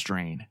to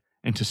restrain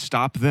and to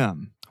stop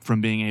them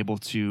from being able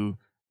to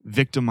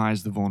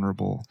victimize the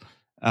vulnerable.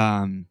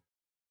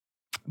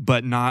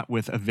 But not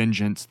with a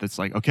vengeance that's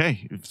like,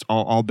 okay, it's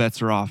all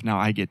bets are off. Now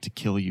I get to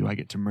kill you. I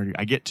get to murder you.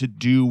 I get to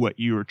do what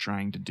you are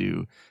trying to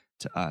do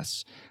to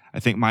us. I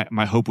think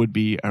my hope would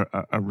be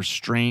a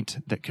restraint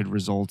that could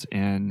result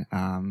in,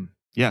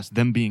 yes,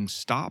 them being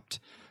stopped,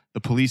 the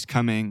police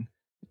coming,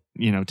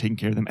 taking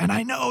care of them. And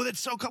I know that's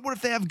so, what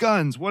if they have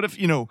guns? What if?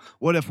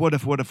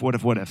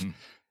 Mm-hmm.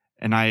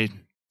 And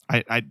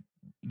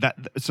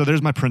so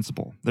there's my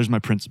principle.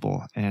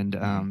 And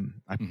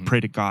I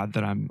pray to God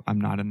that I'm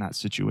not in that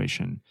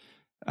situation.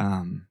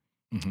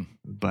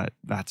 But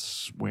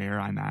that's where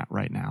I'm at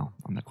right now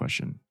on the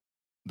question.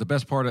 The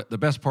best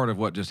part of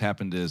what just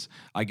happened is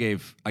I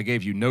gave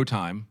you no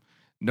time,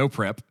 no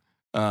prep.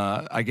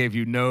 I gave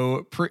you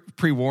no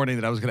pre-warning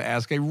that I was going to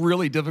ask a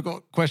really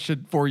difficult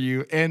question for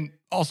you, and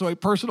also a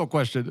personal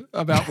question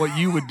about what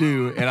you would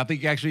do. And I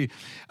think actually,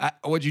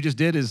 what you just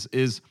did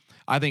is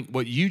I think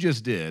what you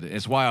just did, and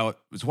it's why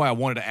I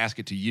wanted to ask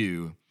it to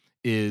you,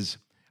 is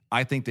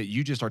I think that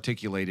you just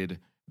articulated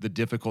the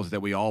difficulty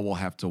that we all will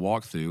have to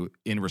walk through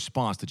in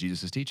response to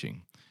Jesus'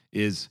 teaching.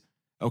 Is,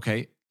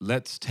 okay,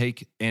 let's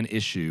take an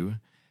issue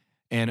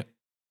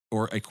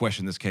or a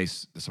question, in this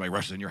case, somebody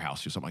rushes in your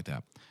house or something like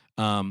that.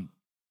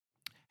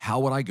 How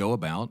would I go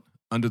about,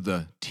 under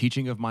the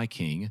teaching of my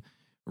King,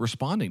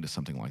 responding to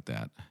something like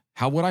that?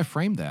 How would I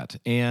frame that?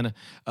 And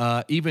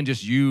even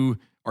just you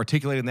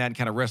articulating that and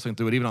kind of wrestling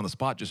through it, even on the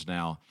spot just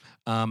now,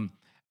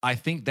 I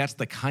think that's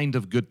the kind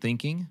of good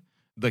thinking,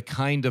 the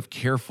kind of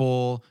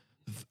careful,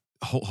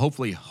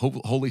 hopefully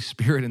Holy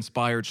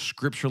Spirit-inspired,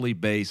 scripturally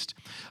based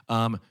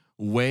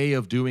way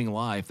of doing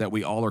life that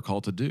we all are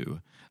called to do.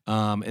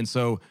 And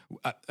so,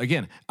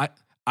 again,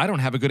 I don't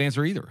have a good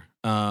answer either.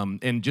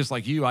 And just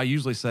like you, I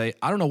usually say,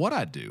 I don't know what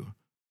I'd do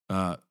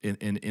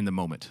in the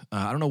moment.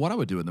 I don't know what I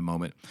would do in the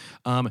moment.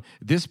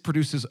 This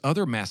produces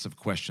other massive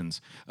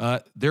questions.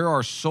 There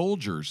are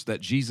soldiers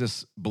that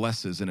Jesus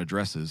blesses and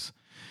addresses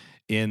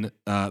in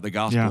the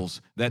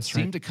Gospels that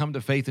seem to come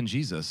to faith in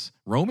Jesus,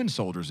 Roman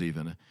soldiers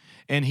even.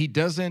 And he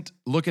doesn't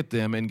look at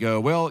them and go,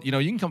 well, you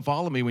can come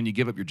follow me when you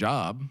give up your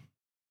job.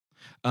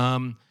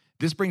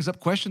 This brings up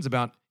questions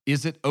about,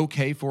 is it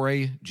okay for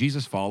a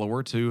Jesus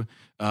follower to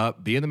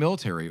be in the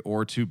military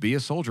or to be a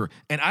soldier?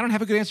 And I don't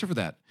have a good answer for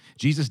that.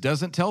 Jesus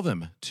doesn't tell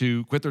them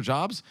to quit their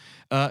jobs.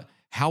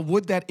 How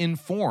would that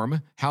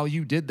inform how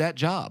you did that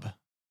job?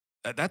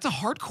 That's a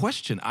hard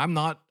question. I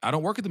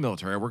don't work at the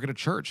military. I work at a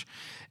church.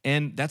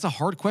 And that's a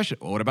hard question.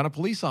 What about a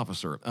police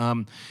officer?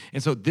 And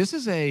so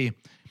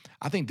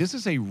I think this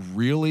is a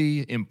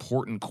really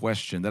important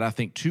question that I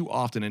think too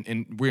often,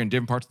 and we're in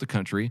different parts of the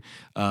country.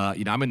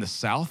 I'm in the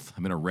South.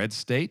 I'm in a red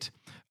state.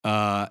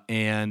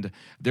 And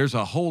there's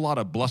a whole lot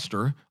of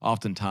bluster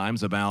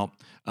oftentimes about,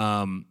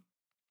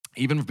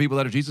 even for people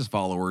that are Jesus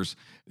followers,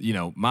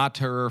 my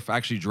turf,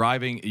 actually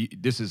driving,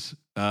 this is,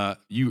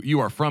 you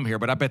are from here,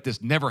 but I bet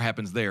this never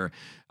happens there.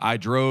 I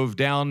drove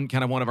down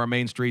kind of one of our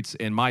main streets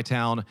in my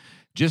town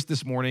just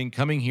this morning,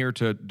 coming here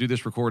to do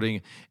this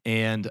recording,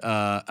 and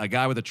a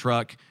guy with a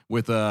truck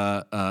with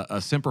a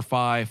Semper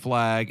Fi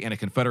flag and a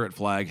Confederate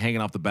flag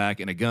hanging off the back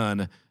and a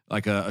gun,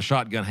 like a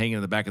shotgun hanging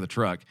in the back of the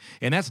truck.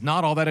 And that's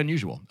not all that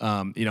unusual. So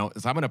I'm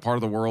in a part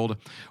of the world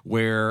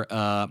where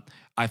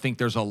I think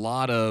there's a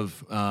lot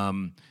of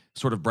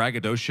sort of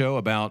braggadocio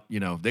about,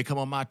 they come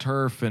on my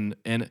turf. And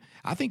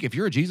I think if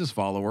you're a Jesus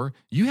follower,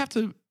 you're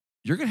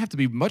going to have to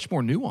be much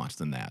more nuanced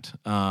than that.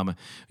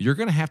 You're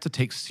going to have to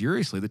take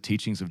seriously the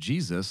teachings of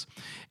Jesus.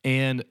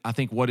 And I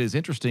think what is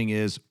interesting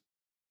is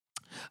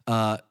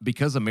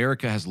because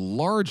America has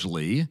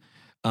largely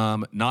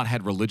not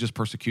had religious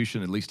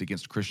persecution, at least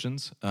against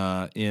Christians,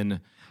 in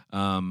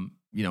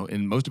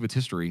most of its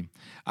history,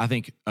 I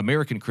think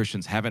American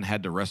Christians haven't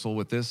had to wrestle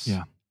with this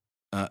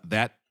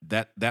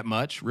that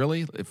much,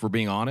 really, if we're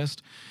being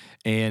honest.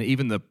 And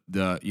even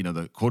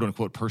the quote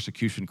unquote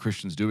persecution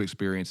Christians do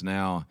experience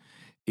now,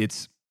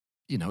 it's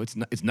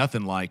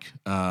nothing like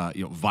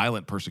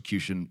violent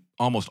persecution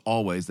almost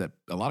always that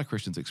a lot of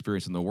Christians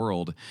experience in the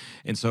world.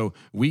 And so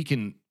we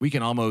can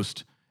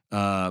almost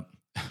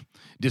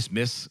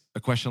dismiss a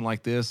question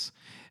like this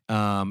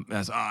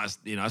as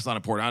it's not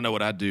important. I know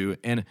what I do.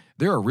 And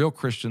there are real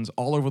Christians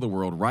all over the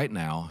world right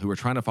now who are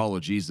trying to follow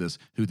Jesus,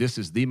 who this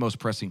is the most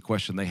pressing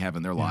question they have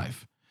in their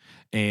life.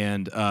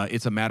 And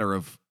it's a matter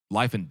of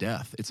life and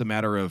death. It's a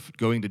matter of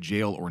going to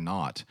jail or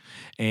not.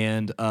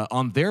 And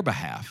on their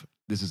behalf,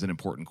 this is an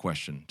important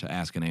question to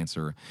ask and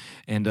answer.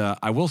 And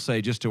I will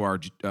say, just to our,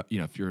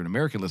 if you're an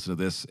American listening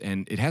to this,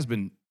 and it has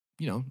been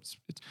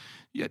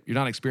yet you're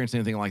not experiencing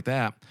anything like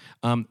that.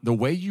 The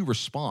way you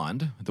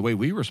respond, the way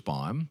we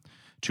respond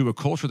to a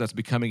culture that's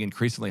becoming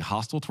increasingly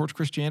hostile towards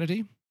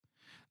Christianity,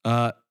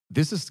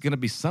 this is going to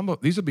be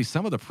these will be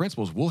some of the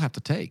principles we'll have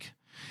to take.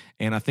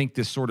 And I think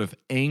this sort of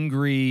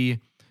angry,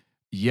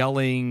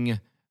 yelling,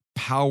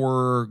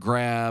 power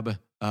grab,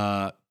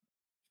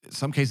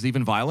 some cases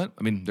even violent.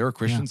 I mean, there are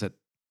Christians that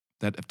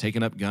have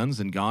taken up guns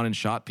and gone and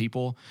shot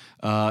people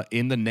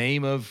in the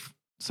name of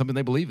something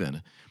they believe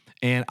in.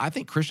 And I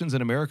think Christians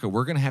in America,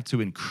 we're going to have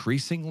to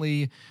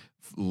increasingly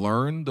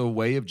learn the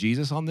way of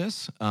Jesus on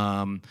this.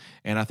 And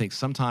I think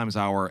sometimes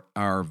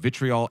our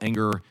vitriol,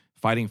 anger,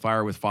 fighting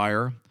fire with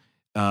fire,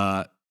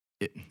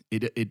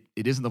 it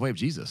isn't the way of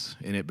Jesus,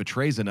 and it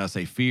betrays in us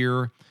a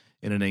fear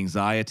and an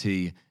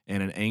anxiety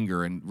and an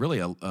anger, and really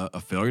a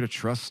failure to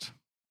trust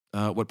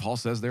what Paul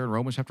says there in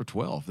Romans chapter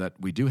 12, that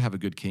we do have a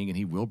good king and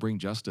he will bring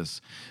justice,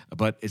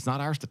 but it's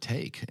not ours to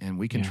take, and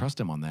we can trust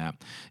him on that.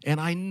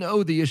 And I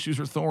know the issues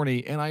are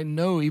thorny, and I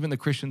know even the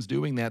Christians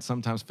doing that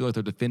sometimes feel like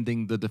they're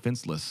defending the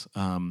defenseless.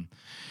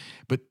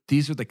 But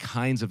these are the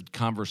kinds of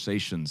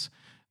conversations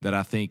that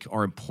I think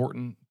are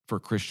important for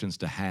Christians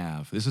to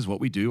have. This is what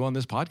we do on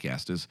this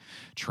podcast, is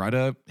try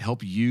to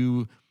help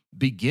you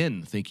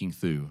begin thinking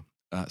through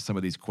some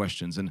of these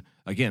questions. And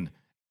again,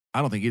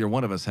 I don't think either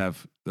one of us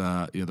have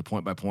the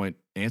point-by-point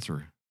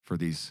answer for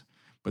these,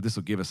 but this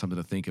will give us something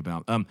to think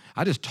about.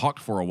 I just talked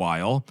for a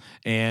while,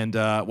 and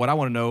what I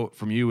want to know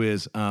from you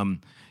is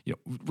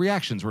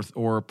reactions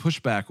or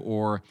pushback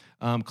or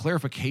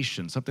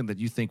clarification, something that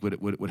you think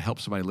would help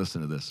somebody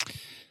listen to this.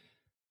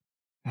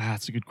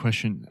 That's a good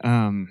question.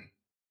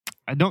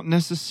 I don't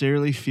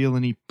necessarily feel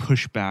any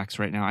pushbacks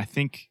right now. I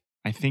think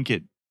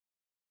it,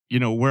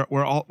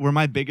 where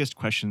my biggest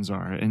questions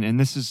are, and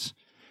this is,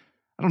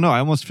 I don't know, I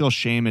almost feel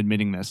shame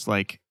admitting this.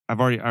 Like, I've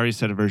already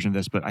said a version of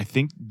this, but I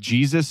think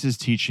Jesus'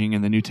 teaching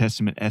in the New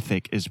Testament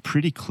ethic is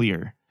pretty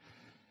clear.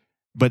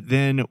 But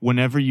then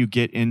whenever you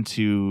get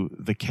into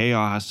the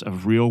chaos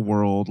of real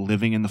world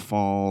living in the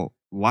fall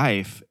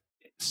life,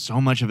 so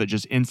much of it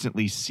just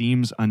instantly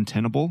seems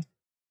untenable.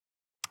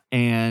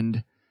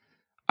 And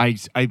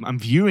I'm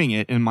viewing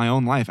it in my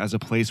own life as a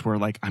place where,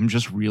 like, I'm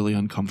just really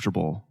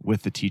uncomfortable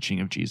with the teaching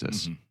of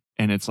Jesus. Mm-hmm.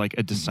 And it's like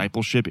a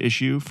discipleship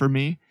issue for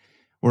me,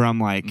 where I'm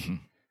like,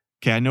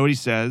 okay, I know what he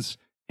says,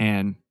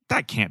 and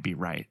that can't be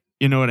right.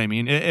 You know what I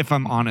mean? If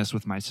I'm honest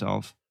with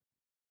myself.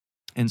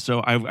 And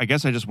so I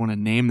guess I just want to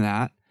name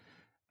that.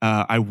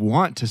 I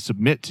want to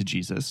submit to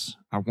Jesus.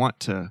 I want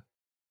to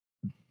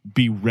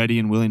be ready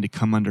and willing to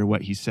come under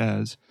what he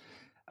says.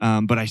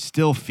 But I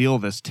still feel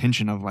this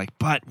tension of like,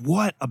 but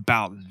what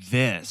about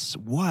this?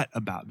 What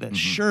about this? Mm-hmm.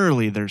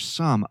 Surely there's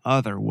some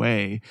other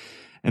way.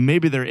 And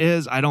maybe there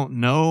is. I don't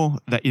know.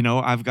 That,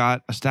 I've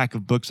got a stack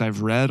of books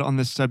I've read on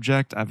this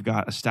subject. I've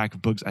got a stack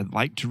of books I'd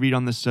like to read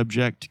on this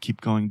subject to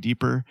keep going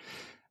deeper.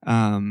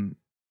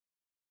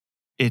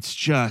 It's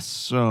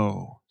just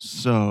so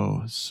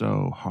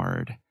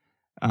hard.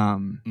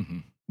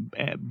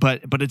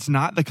 But it's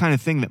not the kind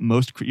of thing that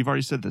you've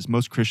already said this,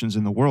 most Christians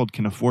in the world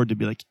can afford to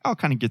be like, I'll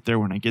kind of get there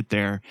when I get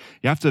there.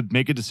 You have to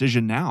make a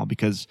decision now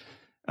because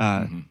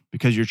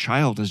your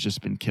child has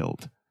just been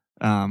killed,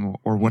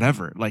 or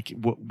whatever. Like,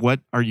 what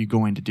are you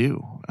going to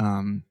do?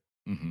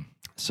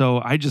 So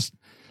I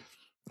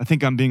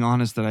think I'm being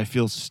honest that I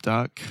feel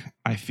stuck.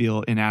 I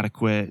feel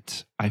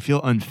inadequate. I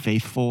feel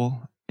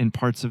unfaithful in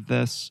parts of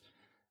this.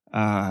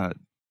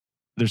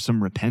 There's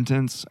some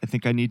repentance I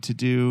think I need to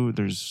do.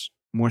 There's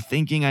more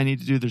thinking I need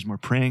to do. There's more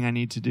praying I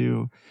need to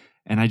do.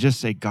 And I just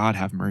say, God,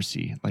 have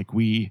mercy. Like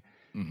we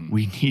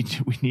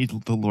need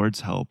the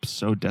Lord's help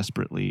so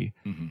desperately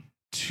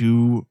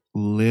to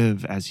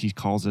live as he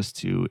calls us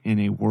to in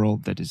a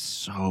world that is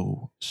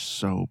so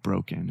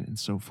broken and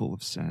so full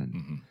of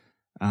sin.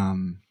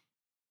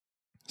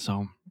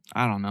 So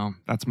I don't know.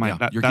 That's my,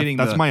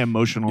 that's my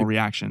emotional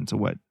reaction to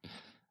what.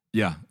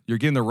 Yeah, you're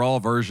getting the raw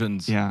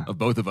versions of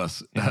both of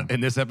us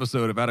in this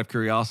episode of Out of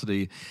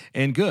Curiosity,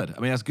 and good. I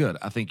mean, that's good.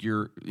 I think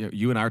you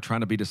and I are trying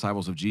to be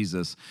disciples of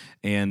Jesus,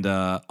 and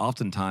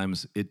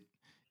oftentimes it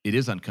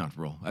is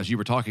uncomfortable. As you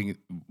were talking,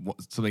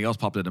 something else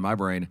popped into my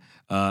brain.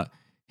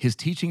 His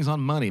teachings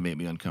on money made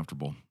me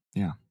uncomfortable.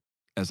 Yeah,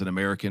 as an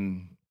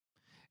American,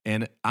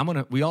 and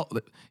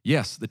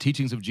yes, the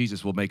teachings of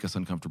Jesus will make us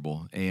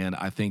uncomfortable, and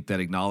I think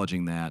that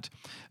acknowledging that,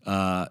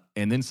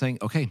 and then saying,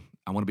 okay,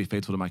 I want to be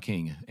faithful to my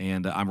King,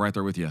 and I'm right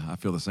there with you. I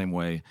feel the same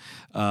way,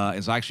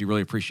 and so I actually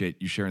really appreciate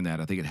you sharing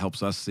that. I think it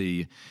helps us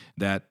see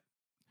that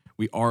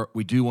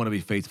we do want to be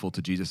faithful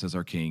to Jesus as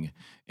our King,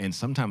 and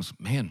sometimes,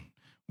 man,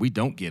 we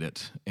don't get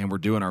it, and we're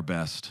doing our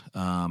best.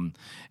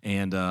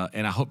 And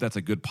I hope that's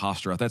a good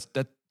posture. That's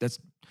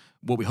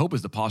what we hope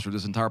is the posture of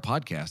this entire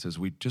podcast, is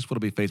we just want to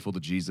be faithful to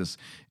Jesus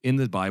in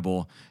the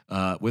Bible,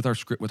 with our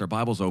script, with our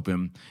Bibles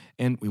open,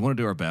 and we want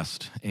to do our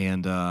best.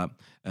 And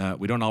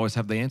we don't always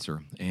have the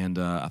answer. And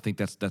I think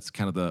that's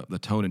kind of the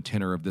tone and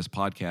tenor of this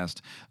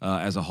podcast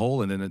as a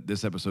whole, and then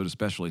this episode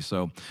especially.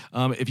 So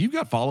if you've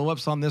got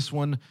follow-ups on this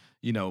one,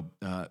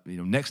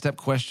 next step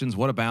questions,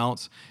 what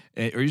abouts,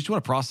 or you just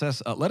want to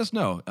process, let us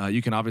know.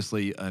 You can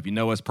obviously, if you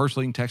know us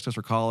personally, you can text us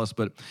or call us,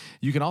 but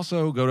you can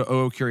also go to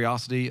OO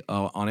Curiosity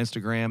on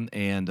Instagram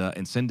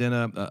and send in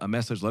a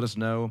message. Let us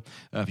know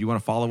if you want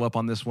to follow up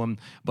on this one.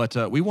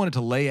 But we wanted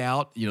to lay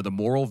out, the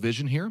moral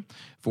vision here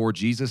for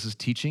Jesus'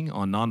 teaching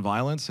on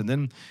nonviolence. And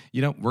then,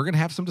 we're going to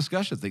have some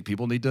discussions. I think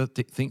people need to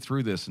think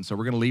through this. And so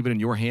we're going to leave it in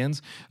your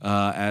hands.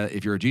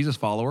 If you're a Jesus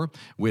follower,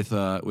 with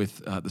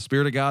the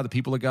Spirit of God, the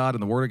people of God,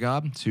 and the Word of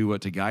God to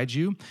guide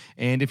you.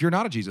 And if you're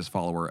not a Jesus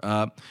follower,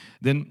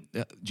 then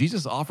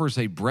Jesus offers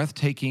a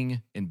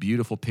breathtaking and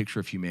beautiful picture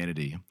of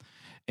humanity.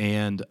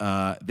 And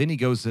then he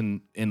goes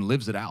and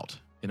lives it out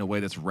in a way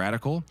that's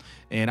radical.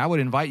 And I would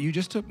invite you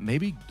just to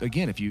maybe,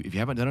 again, if you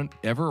haven't done it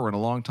ever or in a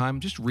long time,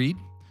 just read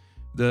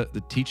the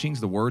teachings,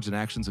 the words and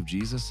actions of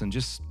Jesus, and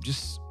just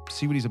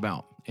see what he's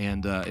about.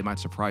 And it might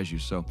surprise you.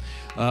 So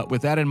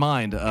with that in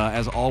mind,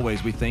 as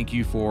always, we thank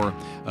you for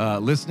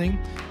listening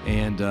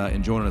and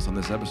joining us on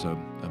this episode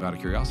of Out of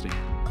Curiosity.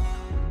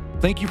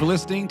 Thank you for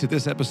listening to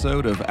this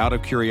episode of Out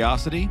of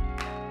Curiosity.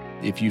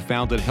 If you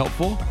found it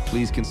helpful,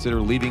 please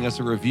consider leaving us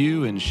a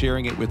review and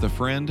sharing it with a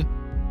friend.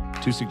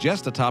 To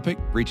suggest a topic,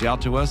 reach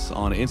out to us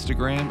on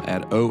Instagram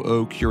at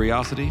OO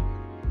Curiosity.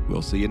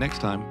 We'll see you next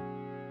time.